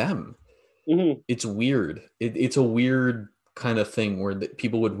be them. Mm-hmm. It's weird. It's a weird kind of thing where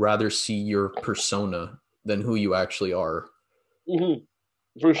people would rather see your persona than who you actually are. Mm-hmm.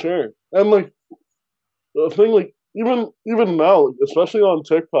 For sure. And like the thing, like even now, like, especially on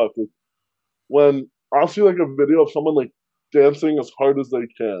TikTok, like, when I'll see like a video of someone like dancing as hard as they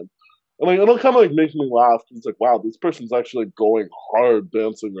can. And like it'll kind of like make me laugh. It's like, wow, this person's actually like, going hard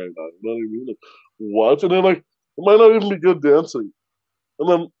dancing right now. You know what I mean? Like, what? And then like it might not even be good dancing. And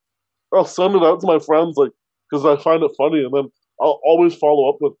then I'll send it out to my friends like because I find it funny. And then I'll always follow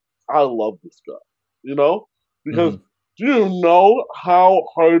up with, I love this guy. You know? Because Mm-hmm. do you know how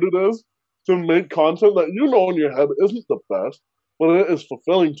hard it is to make content that you know in your head isn't the best, but it is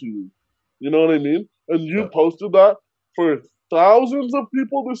fulfilling to you? You know what I mean? And you Yep. posted that for thousands of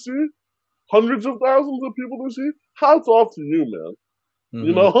people to see, hundreds of thousands of people to see. Hats off to you, man.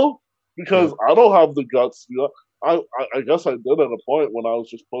 You Mm-hmm. know, because Yep. I don't have the guts to do that. I guess I did at a point when I was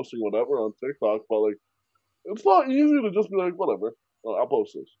just posting whatever on TikTok, but like it's not easy to just be like whatever. I'll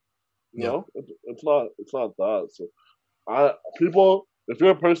post this. You Yep. know, it's not that. So I people, if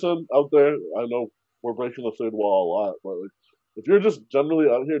you're a person out there, I know we're breaking the third wall a lot, but like if you're just generally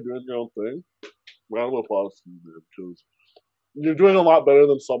out here doing your own thing, Round of applause to you, man, because you're doing a lot better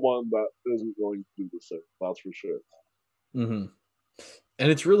than someone that isn't willing to do the same. That's for sure. Mm-hmm.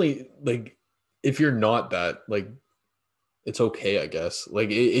 And it's really like, if you're not that, like, it's okay, I guess. Like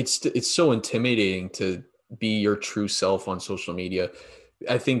it's so intimidating to be your true self on social media.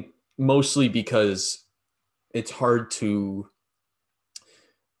 I think mostly because it's hard to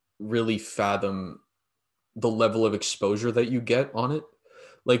really fathom the level of exposure that you get on it.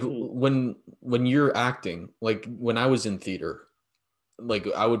 Like Mm-hmm. when you're acting, like when I was in theater, like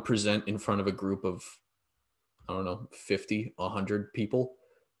I would present in front of a group of, I don't know, 50, 100 people,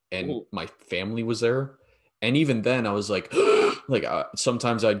 and Mm-hmm. my family was there. And even then I was like, like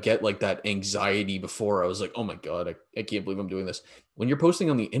sometimes I'd get like that anxiety before. I was like, oh my God, I can't believe I'm doing this. When you're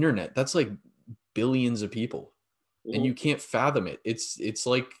posting on the internet, that's like billions of people, and Mm-hmm. you can't fathom it. It's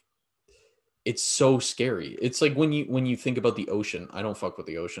like, it's so scary. It's like when you think about the ocean. I don't fuck with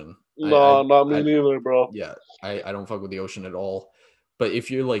the ocean. Nah, not me I neither, bro. yeah, I don't fuck with the ocean at all. But if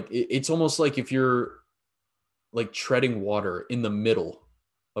you're like, it's almost like if you're like treading water in the middle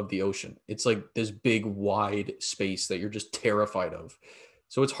of the ocean. It's like this big wide space that you're just terrified of.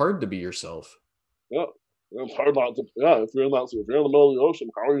 So it's hard to be yourself. Yeah. It's hard not to. Yeah, if you're in that, if you're in the middle of the ocean,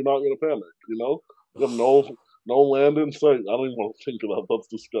 how are you not going to panic? You know, you have no land in sight. I don't even want to think of that. That's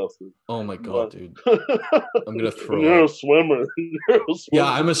disgusting. Oh my God, But dude. I'm gonna and throw you're a up. swimmer. You're a Yeah, swimmer.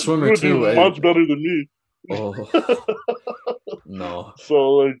 I'm a You swimmer would do too. much better than me. Oh no. So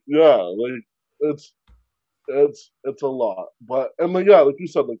like, yeah, like it's it's a lot. But and like, yeah, like you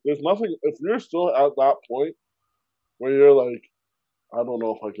said, like there's nothing. If you're still at that point where you're like, I don't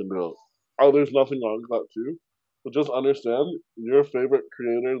know if I can do it. Oh, there's nothing wrong with that too. But just understand your favorite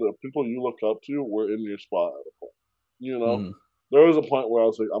creator, the people you look up to, were in your spot at a point. You know, Mm. there was a point where I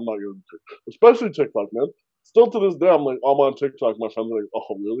was like, I'm not going to, especially TikTok, man. Still to this day, I'm like, I'm on TikTok. My friends are like,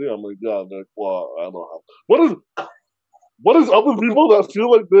 oh, really? I'm like, yeah. They're like, well, I don't know. What is up with people that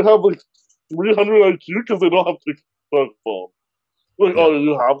feel like they have like 300 IQ because they don't have TikTok phone? Like, Yeah. oh,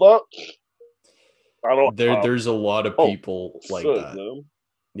 you have that? I don't have. There's a lot of Oh, people like sick, that. man.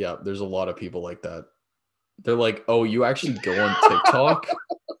 Yeah, there's a lot of people like that. They're like, "Oh, you actually go on TikTok?"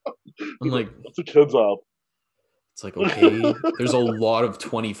 I'm like, It's a kid's app. it's like, okay, there's a lot of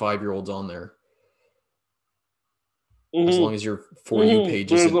 25-year-olds on there. As long as your For You page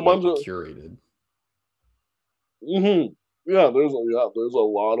There's a isn't bunch like of curated. yeah. There's a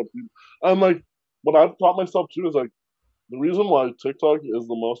lot of people, and like what I've taught myself too is like the reason why TikTok is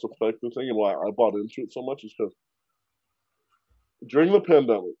the most effective thing and why I bought into it so much is because during the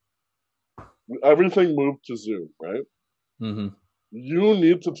pandemic, everything moved to Zoom, right? Mm-hmm. You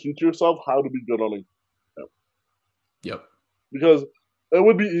need to teach yourself how to be good on it Yep. because it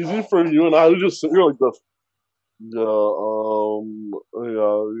would be easy for you and I to just sit here like this. Yeah,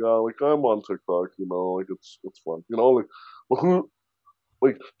 yeah, like I'm on TikTok, you know, like it's fun, you know, like, but who,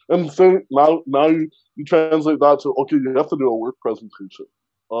 like, and say now you translate that to okay, you have to do a work presentation.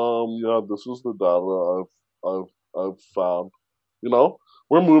 Yeah, this is the data I've found. You know,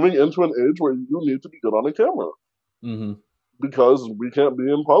 we're moving into an age where you need to be good on a camera Mm-hmm. because we can't be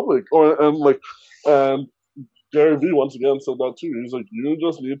in public. Or and like, and Gary Vee once again said that too. He's like, you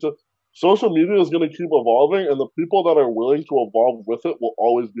just need to. Social media is going to keep evolving, and the people that are willing to evolve with it will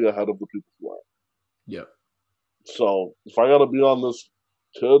always be ahead of the people who aren't. Yep. So if I got to be on this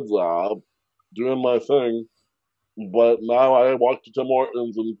kids app doing my thing, but now I walk to Tim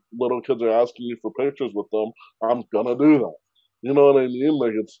Hortons and little kids are asking me for pictures with them, I'm gonna do that. You know what I mean?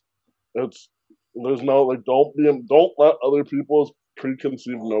 Like it's there's no like don't let other people's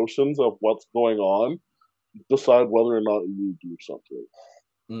preconceived notions of what's going on decide whether or not you do something.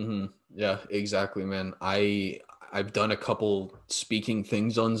 Mm-hmm. Yeah, exactly, man. I've done a couple speaking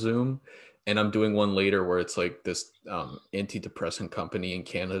things on Zoom, and I'm doing one later where it's like this antidepressant company in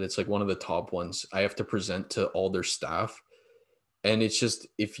Canada. It's like one of the top ones. I have to present to all their staff, and it's just,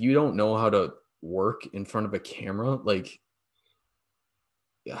 if you don't know how to work in front of a camera, like,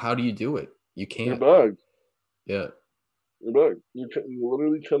 how do you do it? You You're can't. back. Yeah. You're back. You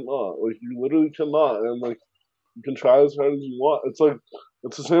literally cannot. Like you literally cannot. And like you can try as hard as you want. It's like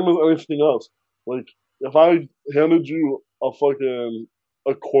it's the same as anything else. Like if I handed you a fucking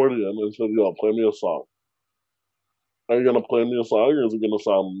accordion and said, "Yo, play me a song," are you gonna play me a song, or is it gonna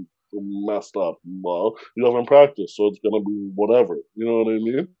sound messed up? Well, you haven't practiced, so it's gonna be whatever. You know what I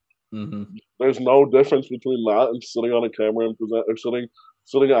mean? Mm-hmm. There's no difference between that and sitting on a camera and present, or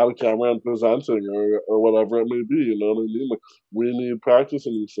sitting at a camera and presenting, or whatever it may be. You know what I mean? Like we need practice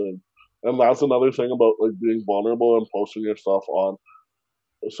in these things, and that's another thing about like being vulnerable and posting your stuff on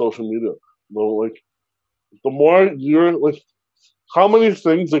social media. You know, like the more you're like, how many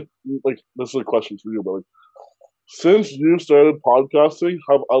things like this is a question for you, but like since you started podcasting,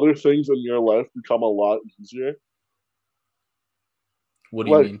 have other things in your life become a lot easier? What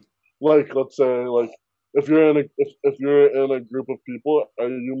do you Like mean? let's say like if you're in a group of people, are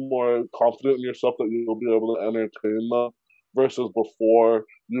you more confident in yourself that you'll be able to entertain them versus before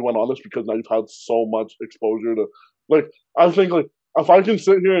you went on this because now you've had so much exposure to like I think like if I can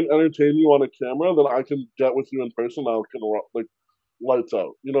sit here and entertain you on a camera, then I can get with you in person. I can like lights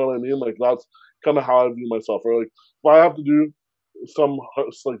out. You know what I mean? Like that's kind of how I view myself. Or like if I have to do some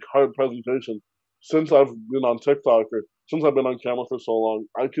like hard presentation, since I've been on TikTok or since I've been on camera for so long,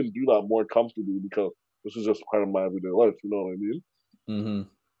 I can do that more comfortably because this is just part of my everyday life. You know what I mean?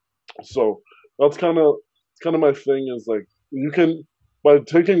 Mm-hmm. So that's kind of my thing is like you can by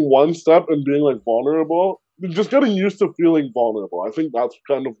taking one step and being like vulnerable, just getting used to feeling vulnerable. I think that's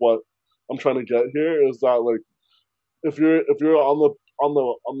kind of what I'm trying to get here is that like if you're on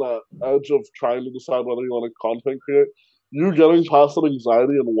the edge of trying to decide whether you want to content create, you getting past that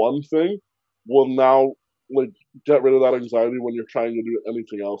anxiety in one thing will now like get rid of that anxiety when you're trying to do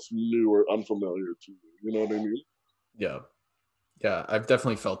anything else new or unfamiliar to you. You know what I mean? Yeah. Yeah, I've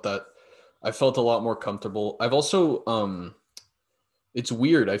definitely felt that. I felt a lot more comfortable. I've also it's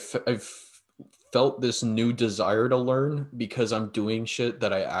weird. I've felt this new desire to learn because I'm doing shit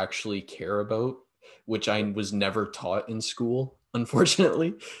that I actually care about, which I was never taught in school,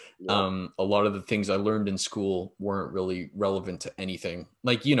 unfortunately. Yeah. A lot of the things I learned in school weren't really relevant to anything.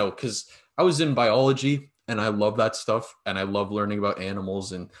 Like, because I was in biology and I love that stuff and I love learning about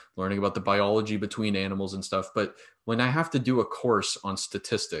animals and learning about the biology between animals and stuff. But when I have to do a course on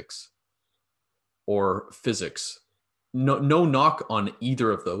statistics or physics, no knock on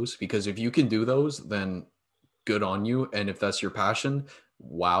either of those, because if you can do those, then good on you. And if that's your passion,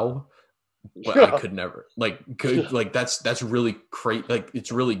 wow. But I Yeah. could never good like that's really great. Like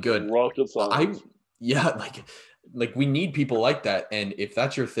it's really good. Rocket I science. yeah, like we need people like that. And if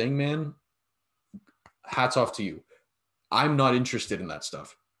that's your thing, man, hats off to you. I'm not interested in that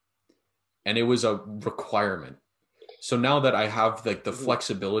stuff. And it was a requirement. So now that I have like the Mhm.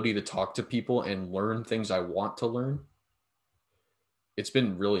 flexibility to talk to people and learn things I want to learn, it's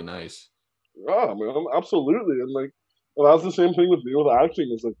been really nice. Yeah, man, absolutely. And like, and that's the same thing with me with acting.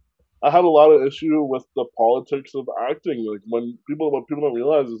 Is like, I had a lot of issue with the politics of acting. Like what people don't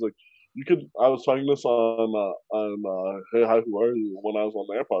realize is like, you could. I was talking this on Hey Hi Who Are You when I was on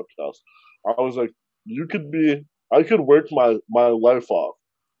their podcast. I was like, you could be. I could work my life off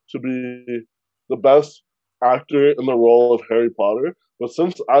to be the best actor in the role of Harry Potter. But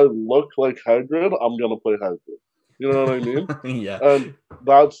since I look like Hagrid, I'm gonna play Hagrid. You know what I mean? Yeah. And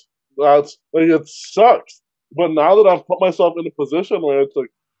that's like it sucks. But now that I've put myself in a position where it's like,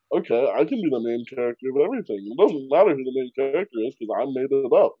 okay, I can be the main character of everything. It doesn't matter who the main character is because I made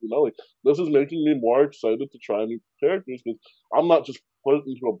it up. You know, like this is making me more excited to try new characters because I'm not just put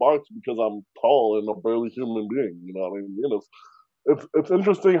into a box because I'm tall and a burly human being. You know what I mean? It's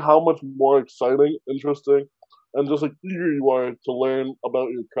interesting how much more exciting, interesting, and just like eager you are to learn about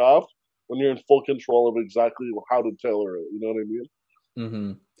your craft when you're in full control of exactly how to tailor it. You know what I mean?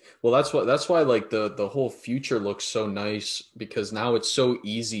 Hmm. Well, that's why like the whole future looks so nice, because now it's so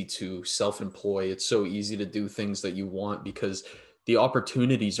easy to self-employ. It's so easy to do things that you want because the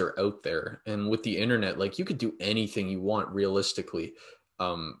opportunities are out there. And with the internet, like you could do anything you want realistically.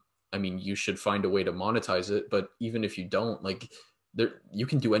 Um, I mean, you should find a way to monetize it, but even if you don't, like there you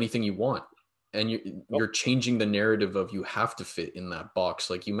can do anything you want. And you're changing the narrative of you have to fit in that box,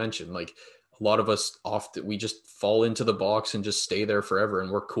 like you mentioned. Like a lot of us often we just fall into the box and just stay there forever and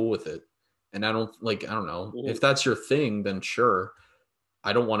we're cool with it. And I don't know, if Mm-hmm. that's your thing, then sure.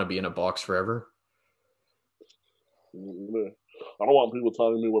 I don't want to be in a box forever. Mm-hmm. I don't want people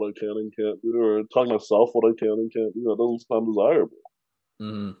telling me what I can and can't do, or telling myself what I can and can't do. That doesn't sound desirable.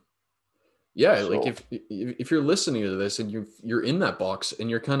 Hmm. Yeah, like So, if you're listening to this and you're in that box and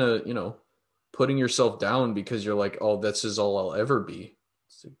you're kind of, putting yourself down because you're like, oh, this is all I'll ever be.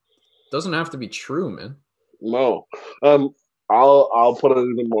 It doesn't have to be true, man. no. I'll put it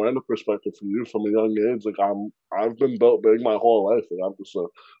even more into perspective for you from a young age. Like I've been built big my whole life. Like I'm just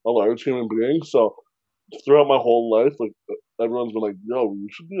a large human being. So throughout my whole life, like everyone's been like, "Yo, you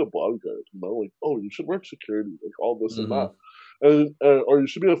should be a bodyguard," you know, like, "Oh, you should work security," like all this and that, Hmm. and or you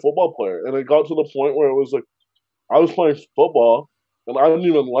should be a football player. And it got to the point where it was like I was playing football and I didn't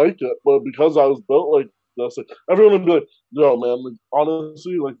even like it, but because I was built like this, like, everyone would be like, "Yo, man, like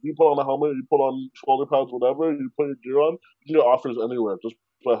honestly, like you put on a helmet, you put on shoulder pads, whatever, you put your gear on, you can get offers anywhere just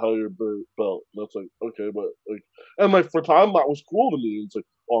by how you're built." And that's like, okay, but like, and like for time that was cool to me. It's like,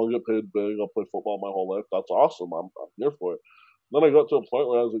 oh, I'll get paid big, I'll play football my whole life. That's awesome. I'm here for it. Then I got to a point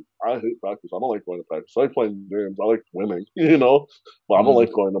where I was like, I hate practice. I don't like going to practice. I like playing games. I like winning, but I don't Mm,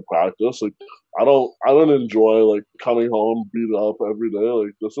 like going to practice. Like, I don't enjoy like coming home beat up every day.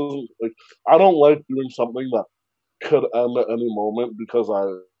 Like, this isn't like, I don't like doing something that could end at any moment because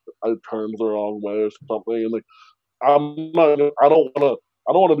I turned the wrong way or something. And like, I'm not. I don't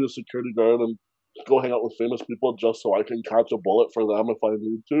want to be a security guard and go hang out with famous people just so I can catch a bullet for them if I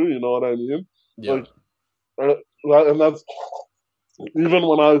need to. You know what I mean? yeah. Like, and that's even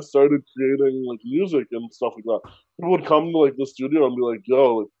when I started creating like music and stuff like that. People would come to like the studio and be like,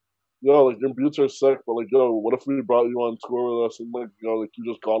 "Yo, like your beats are sick, but like, yo, what if we brought you on tour with us and like, like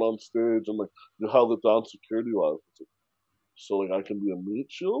you just got on stage and like you held it down security wise, so like I can be a meat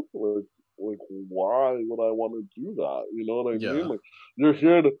shield? Like why would I want to do that? You know what I mean? Yeah. Like you're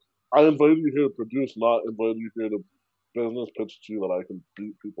here to, I invited you here to produce, not invited you here to business pitch to you that I can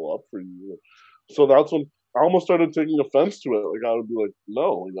beat people up for you. So that's when I almost started taking offense to it. Like I would be like,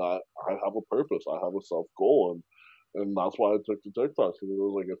 no, like I have a purpose, I have a self goal, and that's why I took to TikTok. Because it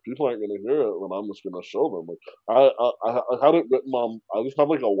was like, if people aren't gonna hear it, then I'm just gonna show them. Like I had it written on. I just have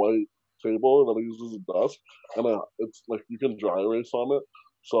like a white table that I use as a desk, and it's like you can dry erase on it.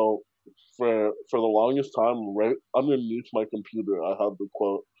 So for the longest time, right underneath my computer, I had the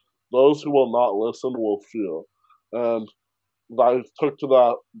quote, "Those who will not listen will feel," and I took to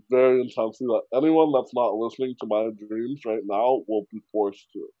that very intensely. That anyone that's not listening to my dreams right now will be forced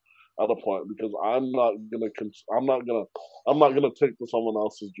to at a point, because I'm not gonna take to someone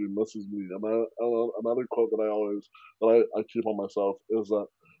else's dream. This is me. And another quote that I keep on myself is that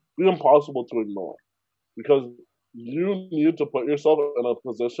be impossible to ignore, because you need to put yourself in a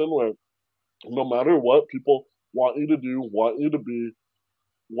position where no matter what people want you to do, want you to be,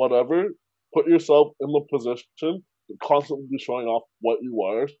 whatever, put yourself in the position to constantly be showing off what you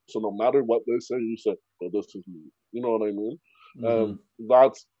are. So no matter what they say, you say, "Oh, this is me." You know what I mean? Mm-hmm. And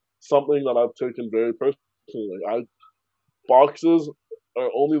that's something that I've taken very personally. Boxes are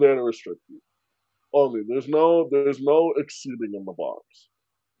only there to restrict you. Only there's no exceeding in the box.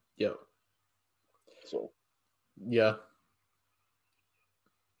 Yeah. So Yeah.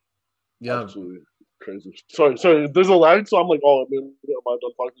 Yeah. absolutely crazy. Sorry. There's a lag, so I'm like, oh, am I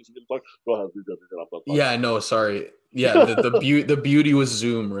done talking? You can talk. Go ahead. You're good. I'm done Yeah, no, sorry. Yeah, the beauty with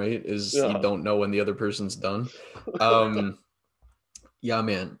Zoom, right, is you talking. don't know when the other person's done. Yeah. Um yeah,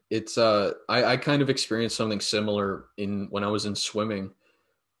 man. It's I kind of experienced something similar in when I was in swimming,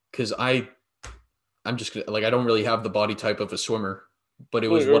 cuz I'm just gonna, like, I don't really have the body type of a swimmer, but it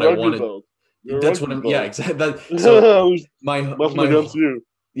No, was you're what a I rugby wanted. build. You're a That's what rugby I'm, yeah, build. exactly. That, so Nothing my against you.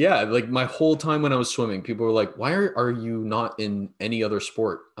 yeah, like my whole time when I was swimming, people were like, "Why are you not in any other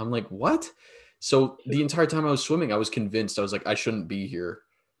sport?" I'm like, "What?" So the entire time I was swimming, I was convinced. I was like, "I shouldn't be here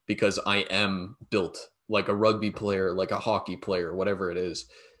because I am built like a rugby player, like a hockey player, whatever it is."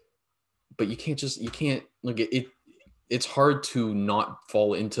 But you can't like it's hard to not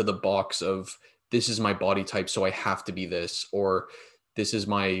fall into the box of this is my body type, so I have to be this, or this is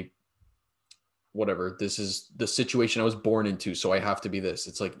my whatever, this is the situation I was born into, so I have to be this.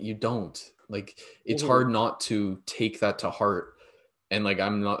 It's like you don't. Like it's Mm-hmm. hard not to take that to heart. And like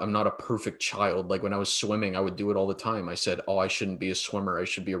I'm not a perfect child. Like when I was swimming, I would do it all the time. I said, "Oh, I shouldn't be a swimmer. I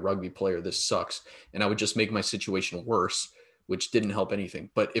should be a rugby player. This sucks." And I would just make my situation worse, which didn't help anything.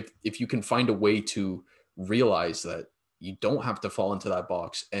 But if you can find a way to realize that you don't have to fall into that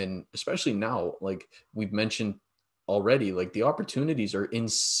box, and especially now, like we've mentioned already, like the opportunities are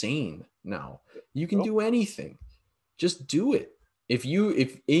insane now. You can Yep. do anything. Just do it. If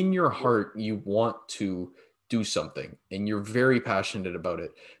in your Yep. heart you want to do something and you're very passionate about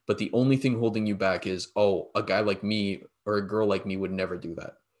it, but the only thing holding you back is, oh, a guy like me or a girl like me would never do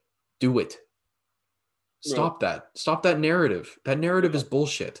that. Do it. Yeah. Stop that. Stop that narrative. That narrative Yeah. is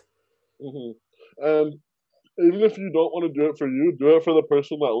bullshit. Mm-hmm. And even if you don't want to do it for you, do it for the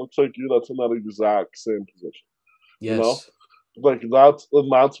person that looks like you that's in that exact same position. You know, Yes. like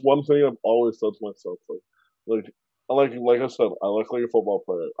that's one thing I've always said to myself. Like like I said, I look like a football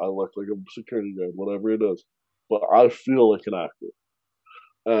player. I look like a security guard, whatever it is. But I feel like an actor,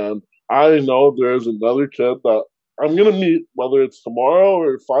 and I know there's another kid that I'm gonna meet, whether it's tomorrow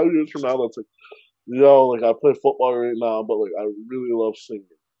or 5 years from now. That's like, yo, like I play football right now, but like I really love singing.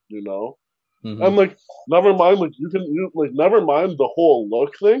 You know, Mm-hmm. and like never mind, like you like never mind the whole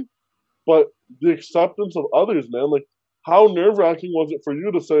look thing, but the acceptance of others, man. Like, how nerve wracking was it for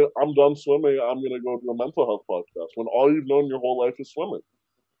you to say, "I'm done swimming. I'm gonna go do a mental health podcast," when all you've known your whole life is swimming?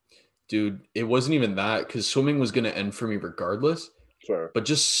 Dude, it wasn't even that because swimming was going to end for me regardless, Fair. but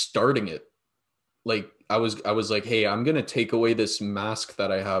just starting it like I was like, hey, I'm gonna take away this mask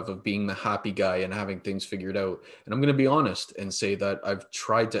that I have of being the happy guy and having things figured out, and I'm gonna be honest and say that I've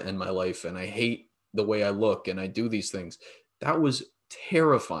tried to end my life and I hate the way I look and I do these things. That was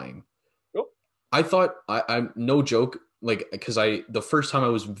terrifying. Yep. I thought I'm no joke, like because the first time I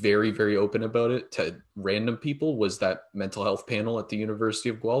was very very open about it to random people was that mental health panel at the University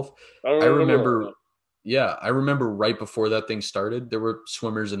of Guelph. I I remember that. remember, yeah, I remember right before that thing started, there were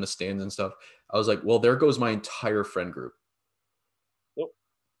swimmers in the stands and stuff. I was like, well, there goes my entire friend group. Yep.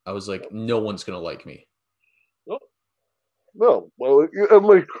 I was like, Yep. no one's gonna like me. Yep. No, well, and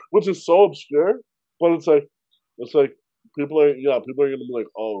like, which is so obscure, but it's like people are gonna be like,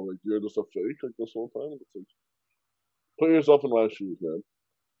 oh, like you're just a fake like this whole time. It's like, put yourself in my shoes, man.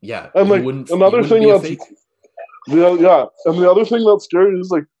 Yeah, And like you another wouldn't thing be a that's fake. yeah, and the other thing that's scary is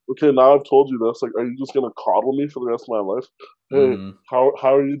like, okay, now I've told you this. Like, are you just gonna coddle me for the rest of my life? Hey, Mm, how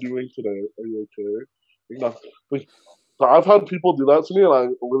are you doing today? Are you okay? You know, like, so I've had people do that to me, and I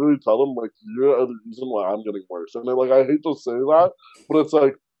literally tell them like, you are the reason why I'm getting worse. And they're like, I hate to say that, but it's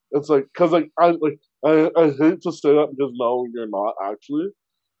like, cause I hate to say that because no, you're not actually,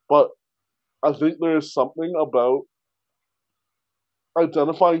 but I think there's something about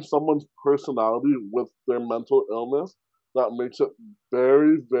identifying someone's personality with their mental illness that makes it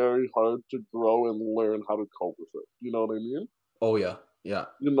very, very hard to grow and learn how to cope with it. You know what I mean? oh yeah, yeah.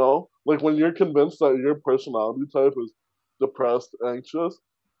 You know, like when you're convinced that your personality type is depressed, anxious,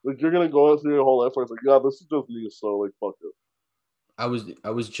 like you're gonna go through your whole life where it's like, yeah, this is just me, so like fuck it. I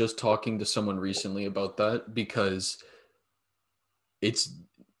was just talking to someone recently about that because it's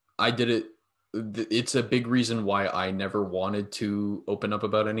I did it. It's a big reason why I never wanted to open up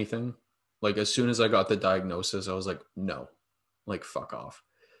about anything. Like as soon as I got the diagnosis, I was like, no, like fuck off,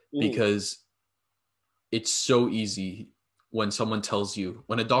 Mm, because it's so easy when someone tells you,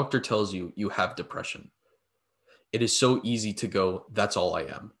 when a doctor tells you you have depression, it is so easy to go, that's all I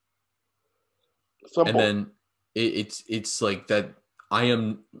am. And simple. then it's like that. I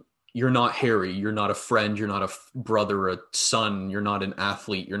am. You're not Harry. You're not a friend. You're not a brother, a son. You're not an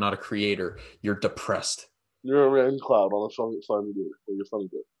athlete. You're not a creator. You're depressed. You're a rain cloud on a sunny day. Like a sunny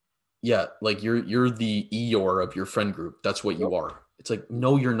day. Yeah, like you're the Eeyore of your friend group. That's what Yep. you are. It's like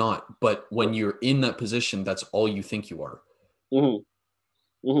no, you're not. But Yep. when you're in that position, that's all you think you are.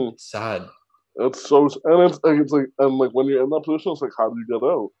 Mm-hmm. Mm-hmm. It's sad. It's so, and it's like, and like when you're in that position, it's like, how do you get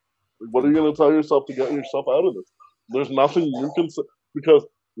out? Like, what are you gonna tell yourself to get yourself out of this? There's nothing you can say because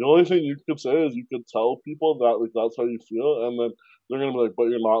the only thing you could say is you could tell people that like that's how you feel, and then they're gonna be like, but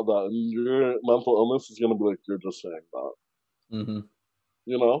you're not that, and your mental illness is gonna be like, you're just saying that, Mm-hmm.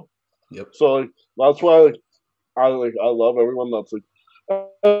 you know. Yep. So like that's why I love everyone that's like,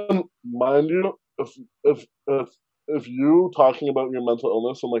 and mind you, if you talking about your mental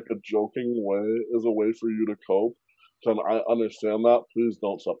illness in like a joking way is a way for you to cope, then I understand that. Please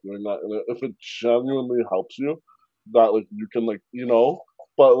don't stop doing that. And if it genuinely helps you, that like you can like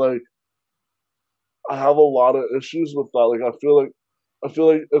but like I have a lot of issues with that. Like I feel like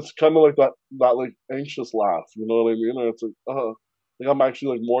it's kind of like that like anxious laugh. You know what I mean? Or it's like I'm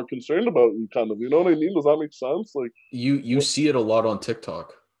actually like more concerned about you, kind of. You know what I mean? Does that make sense? Like You see it a lot on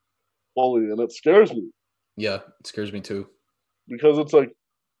TikTok. fully, and it scares me Yeah, it scares me too. because it's like,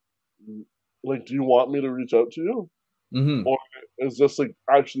 do you want me to reach out to you, Mm-hmm. or is this like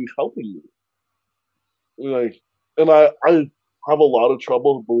actually helping you? Like, and I have a lot of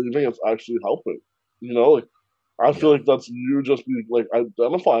trouble believing it's actually helping. You know, like I feel Yeah. like that's you just be like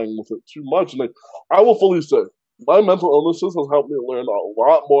identifying with it too much. And like I will fully say, my mental illnesses has helped me learn a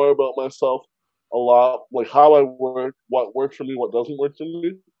lot more about myself, a lot like how I work, what works for me, what doesn't work for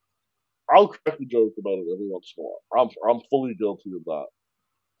me. I'll crack a joke about it every once in a while. I'm fully guilty of that.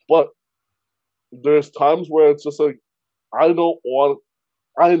 But there's times where it's just like I don't want.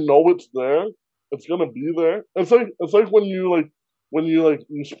 I know it's there. It's gonna be there. It's like when you like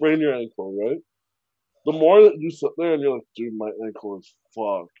you sprain your ankle, right? The more that you sit there and you're like, dude, my ankle is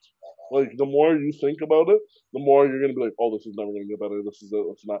fucked. Like the more you think about it, the more you're gonna be like, oh, this is never gonna get better. This is it.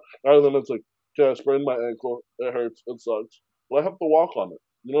 It's not. Rather than it's like, okay, I sprained my ankle. It hurts. It sucks. But I have to walk on it.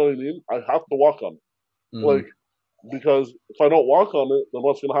 You know what I mean? I have to walk on it. Like Mm-hmm. because if I don't walk on it, then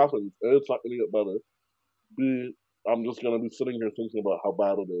what's gonna happen? A, it's not gonna get better. B, I'm just gonna be sitting here thinking about how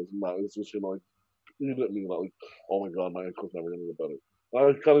bad it is, and that is just gonna like eat at me. Like, oh my god, my ankle's never gonna get better.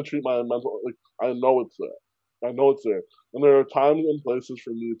 And I kind of treat my mental like I know it's there. I know it's there, and there are times and places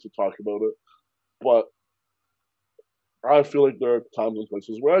for me to talk about it, but I feel like there are times and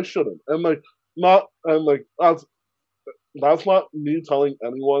places where I shouldn't, and like not, and like that's not me telling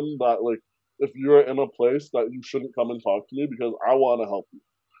anyone that like if you're in a place that you shouldn't come and talk to me because I want to help you.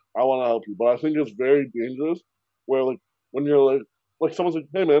 I want to help you. But I think it's very dangerous where like when you're like someone's like,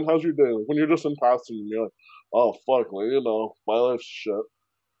 hey man, how's your day? Like when you're just in passing and you're like, oh fuck, like my life's shit.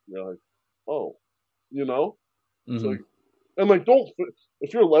 You're like, oh, you know, it's Hmm. like, and like don't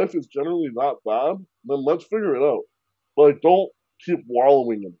if your life is generally that bad, then let's figure it out. But like don't keep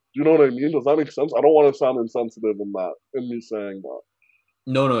wallowing in it. Do you know what I mean? Does that make sense? I don't want to sound insensitive in me saying that.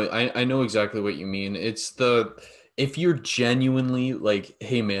 No, no, I know exactly what you mean. It's the if you're genuinely like,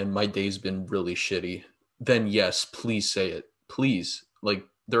 hey man, my day's been really shitty, then yes, please say it. Please. Like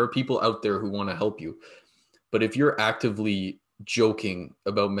there are people out there who want to help you. But if you're actively joking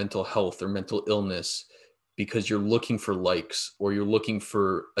about mental health or mental illness because you're looking for likes or you're looking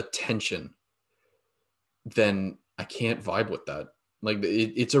for attention, then I can't vibe with that. Like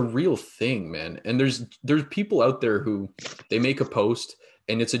it's a real thing, man. And there's people out there who they make a post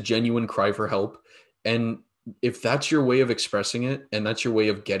and it's a genuine cry for help. And if that's your way of expressing it and that's your way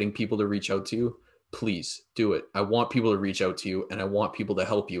of getting people to reach out to you, please do it. I want people to reach out to you and I want people to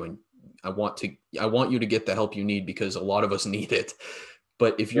help you and I want you to get the help you need because a lot of us need it.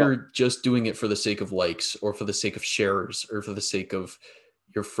 But if Yeah, you're just doing it for the sake of likes or for the sake of shares or for the sake of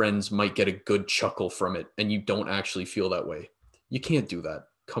your friends might get a good chuckle from it and you don't actually feel that way, you can't do that.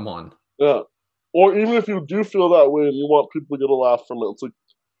 Come on. yeah. Or even if you do feel that way and you want people to get a laugh from it, it's like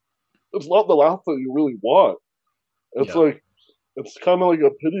it's not the laugh that you really want. It's Yeah. like it's kind of like a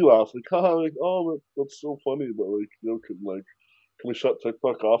pity laugh, like haha, like oh that's so funny, but like can we shut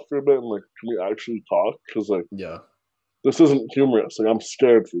TikTok off for a bit and like can we actually talk? Because like Yeah. this isn't humorous. Like I'm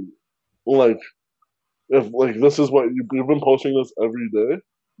scared for you. Like if like this is what you've been posting this every day,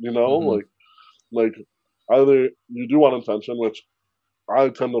 Hmm. like either you do want attention, which I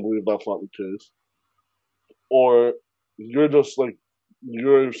tend to believe that's not the case, or you're just like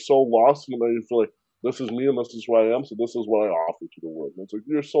you're so lost in it that you feel like this is me and this is who I am, so this is what I offer to the world. And it's like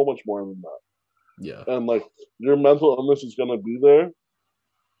you're so much more than that, Yeah. and like your mental illness is gonna be there,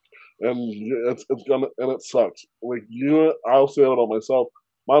 and it's gonna and it sucks. Like I'll say it about myself.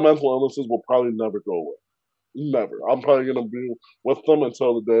 My mental illnesses will probably never go away. Never. I'm probably gonna be with them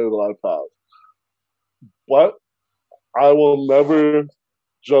until the day that I pass. But I will never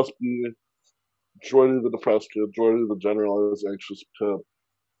just be Jordy the depressed kid, Jordy the generalized anxious kid.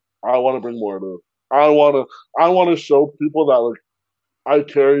 I want to bring more to it. I want to show people that like I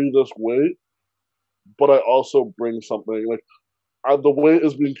carry this weight, but I also bring something. Like the weight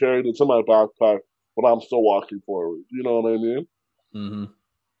is being carried. It's in my backpack, but I'm still walking forward. You know what I mean? Hmm.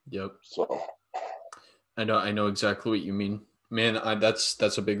 Yep. So I know exactly what you mean. Man,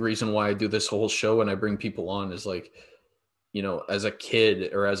 that's a big reason why I do this whole show and I bring people on is like, as a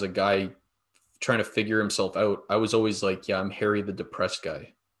kid or as a guy trying to figure himself out, I was always like, yeah, I'm Harry the depressed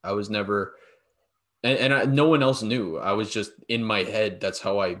guy. I was never no one else knew. I was just in my head. That's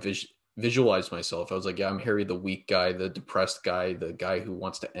how I visualized myself. I was like, yeah, I'm Harry, the weak guy, the depressed guy, the guy who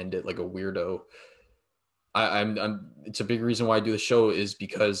wants to end it like a weirdo. I'm. It's a big reason why I do the show is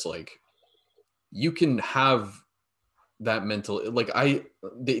because like you can have that mental like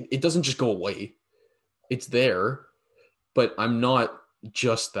it doesn't just go away. It's there, but I'm not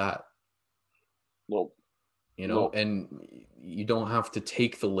just that, no, no, and you don't have to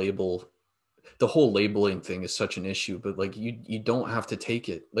take the label. The whole labeling thing is such an issue, but like you don't have to take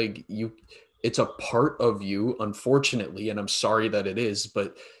it. Like it's a part of you, unfortunately, and I'm sorry that it is,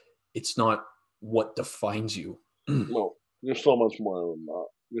 but it's not what defines you. no. You're so much more than that.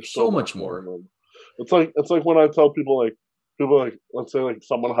 You're so So much much more more. than. It's like when I tell people like let's say like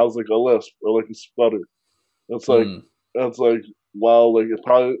someone has like a lisp or like a stutter. It's like Mm, it's like well like it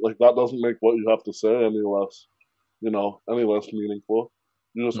probably like that doesn't make what you have to say any less any less meaningful.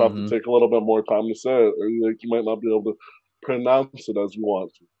 You just have to mm-hmm. take a little bit more time to say it, or like you might not be able to pronounce it as you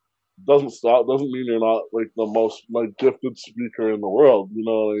want to. Doesn't mean you're not like the most like gifted speaker in the world. You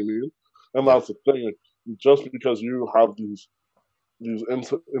know what I mean? And Yep. that's the thing. Like, just because you have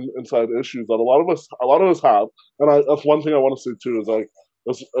inside issues that a lot of us have, and that's one thing I want to say too is like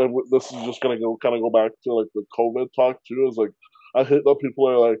this is just gonna go kind of go back to like the COVID talk too. Is like I hate that people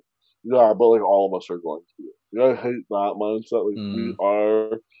are like, yeah, but like all of us are going through it. Yeah, I hate that mindset. Like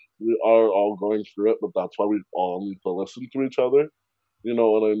Mm, we are all going through it, but that's why we all need to listen to each other. You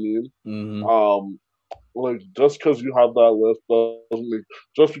know what I mean? mm-hmm. Um, like just because you have that list doesn't mean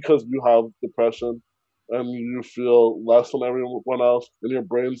just because you have depression and you feel less than everyone else and your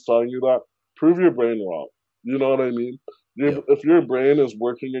brain's telling you that, prove your brain wrong. You know what I mean? Yep. If your brain is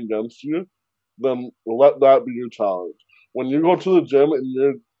working against you, then let that be your challenge. When you go to the gym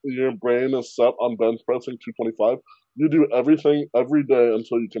and your brain is set on bench pressing 225, you do everything every day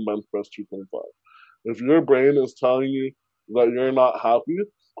until you can bench press 225. If your brain is telling you that you're not happy,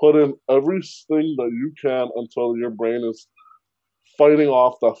 put in everything that you can until your brain is fighting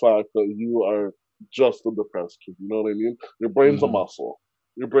off the fact that you are just a depressed kid. You know what I mean? Your brain's a Mm-hmm. muscle.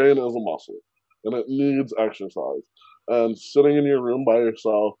 Your brain is a muscle, and it needs exercise. And sitting in your room by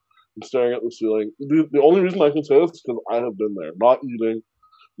yourself and staring at the ceiling. The only reason I can say this is because I have been there. Not eating,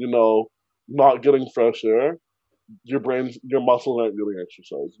 not getting fresh air. Your muscles aren't getting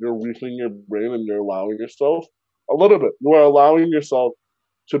exercise. You're weakening your brain, and you're allowing yourself a little bit. You are allowing yourself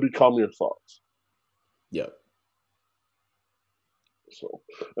to become your thoughts. Yeah. So,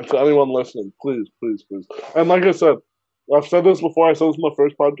 and to anyone listening, please, please, please. And like I said, I've said this before. I said this in my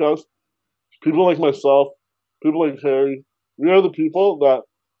first podcast. People like myself, people like Harry, we are the people that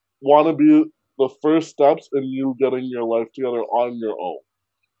want to be the first steps in you getting your life together on your own.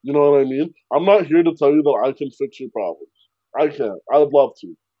 You know what I mean? I'm not here to tell you that I can fix your problems. I can't. I'd love to.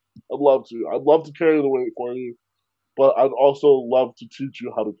 I'd love to. I'd love to carry the weight for you, but I'd also love to teach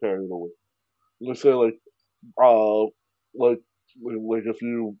you how to carry the weight. They say uh, like like if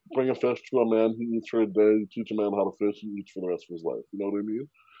you bring a fish to a man, he eats for a day. You teach a man how to fish, he eats for the rest of his life. You know what I mean?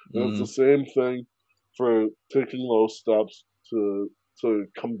 And it's the same thing for taking those steps to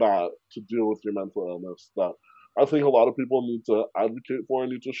combat, to deal with your mental illness. That I think a lot of people need to advocate for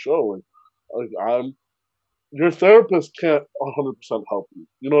and need to show. Like your therapist can't 100% help you.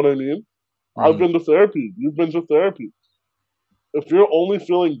 You know what I mean? I've been to therapy. You've been to therapy. If you're only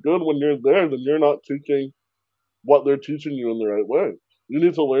feeling good when you're there, then you're not taking what they're teaching you in the right way. You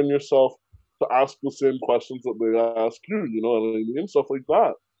need to learn yourself to ask the same questions that they ask you. You know what I mean? Stuff like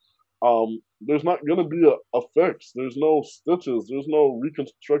that. There's not gonna be a fix. There's no stitches. There's no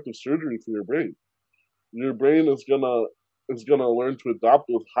reconstructive surgery for your brain. Your brain is gonna learn to adapt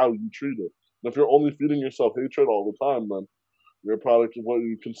with how you treat it. And if you're only feeding yourself hatred all the time, then you're a product of what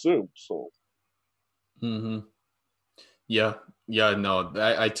you consume. So. Yeah. Yeah. No,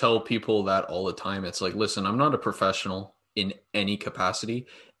 I tell people that all the time. It's like, listen, I'm not a professional in any capacity,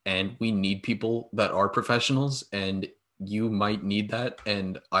 and we need people that are professionals, and you might need that.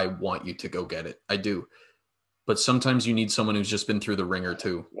 And I want you to go get it. I do. But sometimes you need someone who's just been through the ringer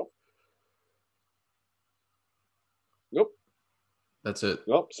too. Yep. That's it.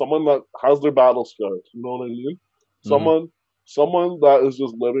 Yep. Someone that has their battle scars. You know what I mean? Someone that is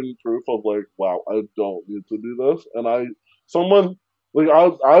just living proof of like, wow, I don't need to do this. And someone like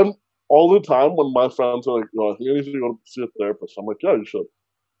I'm all the time when my friends are like, I think I need to go see a therapist. I'm like, yeah, you should.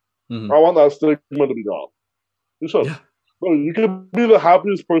 I want that stigma to be gone. You should. Yeah. Bro, you could be the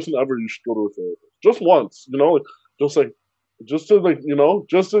happiest person ever. You should go to a therapist just once.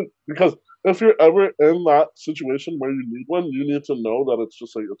 Because if you're ever in that situation where you need one, you need to know that it's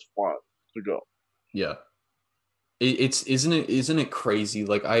just like it's fine to go. Yeah. Isn't it crazy?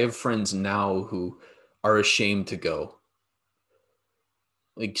 Like I have friends now who are ashamed to go.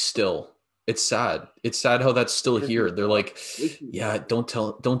 Like still. It's sad. It's sad how that's still here. They're like, yeah, don't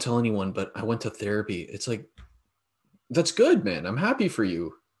tell anyone, but I went to therapy. It's like, that's good, man. I'm happy for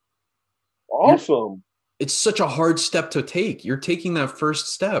you. Awesome. It's such a hard step to take. You're taking that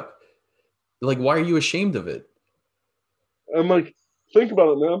first step. Like, why are you ashamed of it? And like, think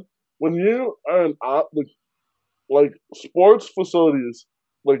about it, man. When you are like sports facilities,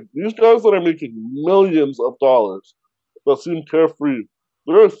 like these guys that are making millions of dollars that seem carefree,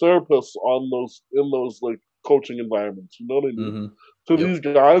 there are therapists in those like coaching environments. You know what I mean? To these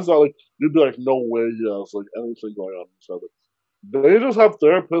guys that like you'd be like, no way he has like anything going on inside it. They just have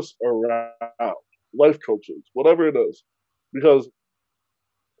therapists around, life coaches, whatever it is, because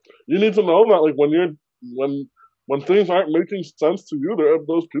you need to know that like when things aren't making sense to you, there are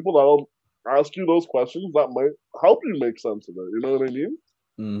those people that'll ask you those questions that might help you make sense of it. You know what I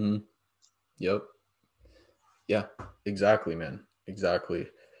mean? Yep. Yeah, exactly, man. Exactly.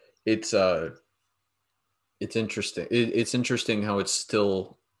 It's interesting. It's interesting how it's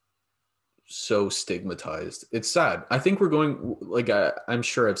still so stigmatized. It's sad. I think we're going, like, I'm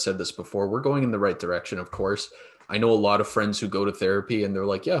sure I've said this before, we're going in the right direction, of course. I know a lot of friends who go to therapy and they're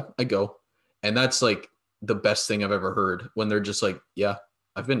like, yeah, I go. And that's like the best thing I've ever heard, when they're just like, yeah,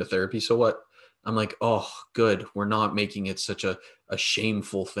 I've been to therapy. So what? I'm like, oh, good. We're not making it such a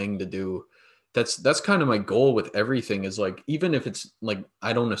shameful thing to do. That's kind of my goal with everything, is like, even if it's like,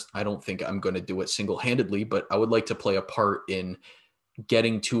 I don't think I'm going to do it single-handedly, but I would like to play a part in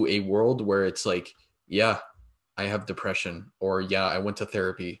getting to a world where it's like, yeah, I have depression, or yeah, I went to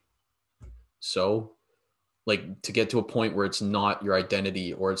therapy. So like, to get to a point where it's not your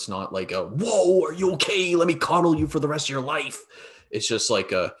identity, or it's not like a, whoa, are you okay? Let me coddle you for the rest of your life. It's just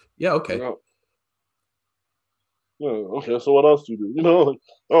like yeah, okay. Yeah, okay, so what else do you do? You know, like,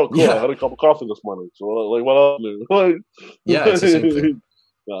 oh, cool, I had a cup of coffee this morning. So, like, what else do you do? Like, yeah, it's the same thing.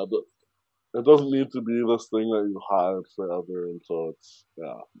 yeah, it doesn't need to be this thing that you hide forever. And so it's,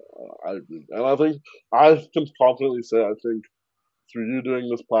 yeah, I agree. And I think I can confidently say, I think through you doing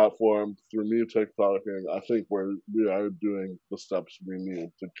this platform, through me TikToking, I think we are doing the steps we need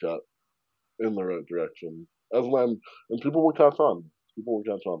to get in the right direction. And people will catch on. People will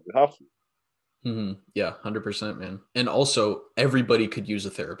catch on. They have to. Yeah, 100%, man. And also, everybody could use a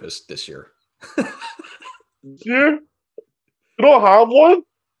therapist this year. Here, you don't have one?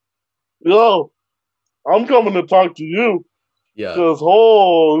 Yo, I'm coming to talk to you. Yeah. Because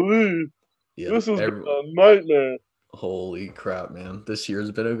holy, Yeah. this has been a nightmare. Holy crap, man. This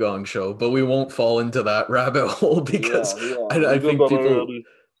year's been a gong show, but we won't fall into that rabbit hole because I think people,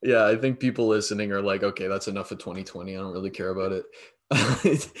 I think people listening are like, okay, that's enough of 2020. I don't really care about it.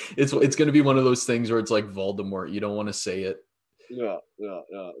 It's going to be one of those things where it's like Voldemort. You don't want to say it. Yeah.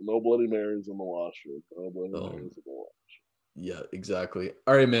 No Bloody Marys in the washroom. No Bloody Marys in the washroom. Yeah, exactly.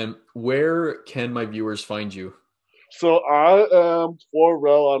 All right, man. Where can my viewers find you? So I am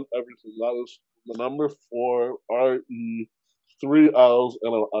 4Rel on everything. That is the number 4 RE, 3 L's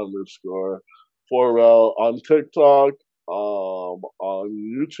and an underscore. 4Rel on TikTok, on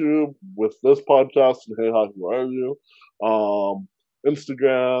YouTube with this podcast and Hey Hockey, where are you?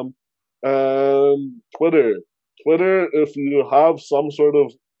 Instagram and Twitter. Twitter, if you have some sort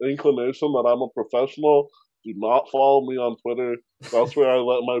of inclination that I'm a professional, do not follow me on Twitter. That's where I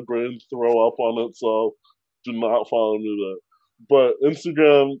let my brain throw up on it, so do not follow me there. But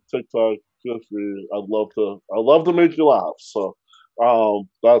Instagram, TikTok, feel free. I'd love to make you laugh. So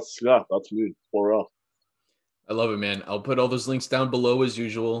that's me for real. I love it, man. I'll put all those links down below as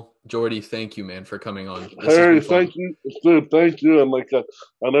usual. Jordy, thank you, man, for coming on. Harry, thank you. Dude, thank you. And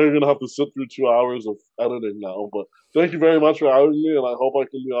I know you're gonna have to sit through 2 hours of editing now, but thank you very much for having me, and I hope I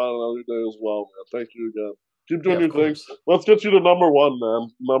can be on another day as well, man. Thank you again. Keep doing your thing. Let's get you to number 1, man.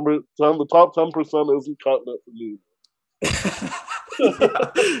 Number 10, the top 10% isn't cutting it for me.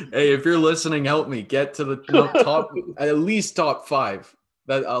 Hey, if you're listening, help me get to the top, at least top 5.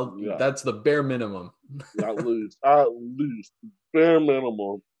 That's the bare minimum. At least bare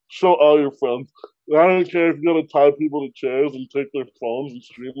minimum. Show all your friends. I don't care if you're gonna tie people to chairs and take their phones and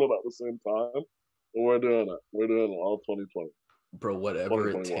stream it at the same time. And we're doing it. We're doing it all 2020. Bro, whatever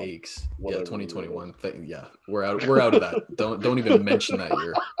it takes. Whatever 2021. We're out of that. Don't even mention that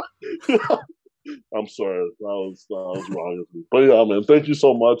year. I'm sorry. That was wrong of me. But yeah, man, thank you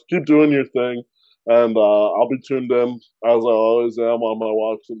so much. Keep doing your thing. And I'll be tuned in, as I always am, on my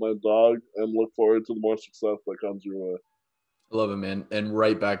walks with my dog, and look forward to the more success that comes your way. I love it, man. And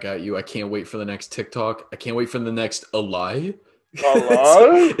right back at you. I can't wait for the next TikTok. I can't wait for the next A Lie.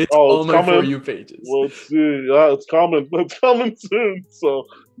 It's all my For You pages. Let's see. Yeah, it's coming. It's coming soon. So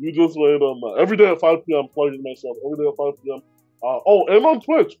you just wait on that. Every day at 5 p.m. plugging myself. Every day at 5 p.m. And on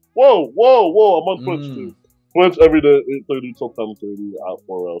Twitch. Whoa. I'm on Twitch too. Twitch every day, 8:30 till 10:30 at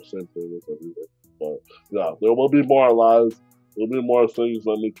 4L. Same thing as every day. But yeah, there will be more lives. There'll be more things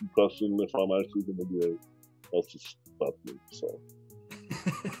that make you question if I'm actually going to be able. That's me. So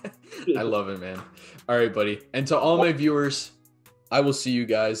I love it, man. All right, buddy. And to all my viewers, I will see you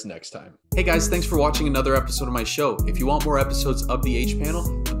guys next time. Hey guys, thanks for watching another episode of my show. If you want more episodes of the H Panel,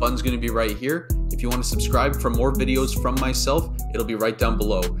 the button's going to be right here. If you want to subscribe for more videos from myself, it'll be right down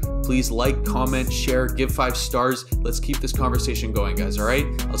below. Please like, comment, share, give 5 stars. Let's keep this conversation going, guys, all right?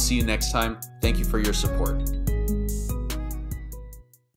 I'll see you next time. Thank you for your support.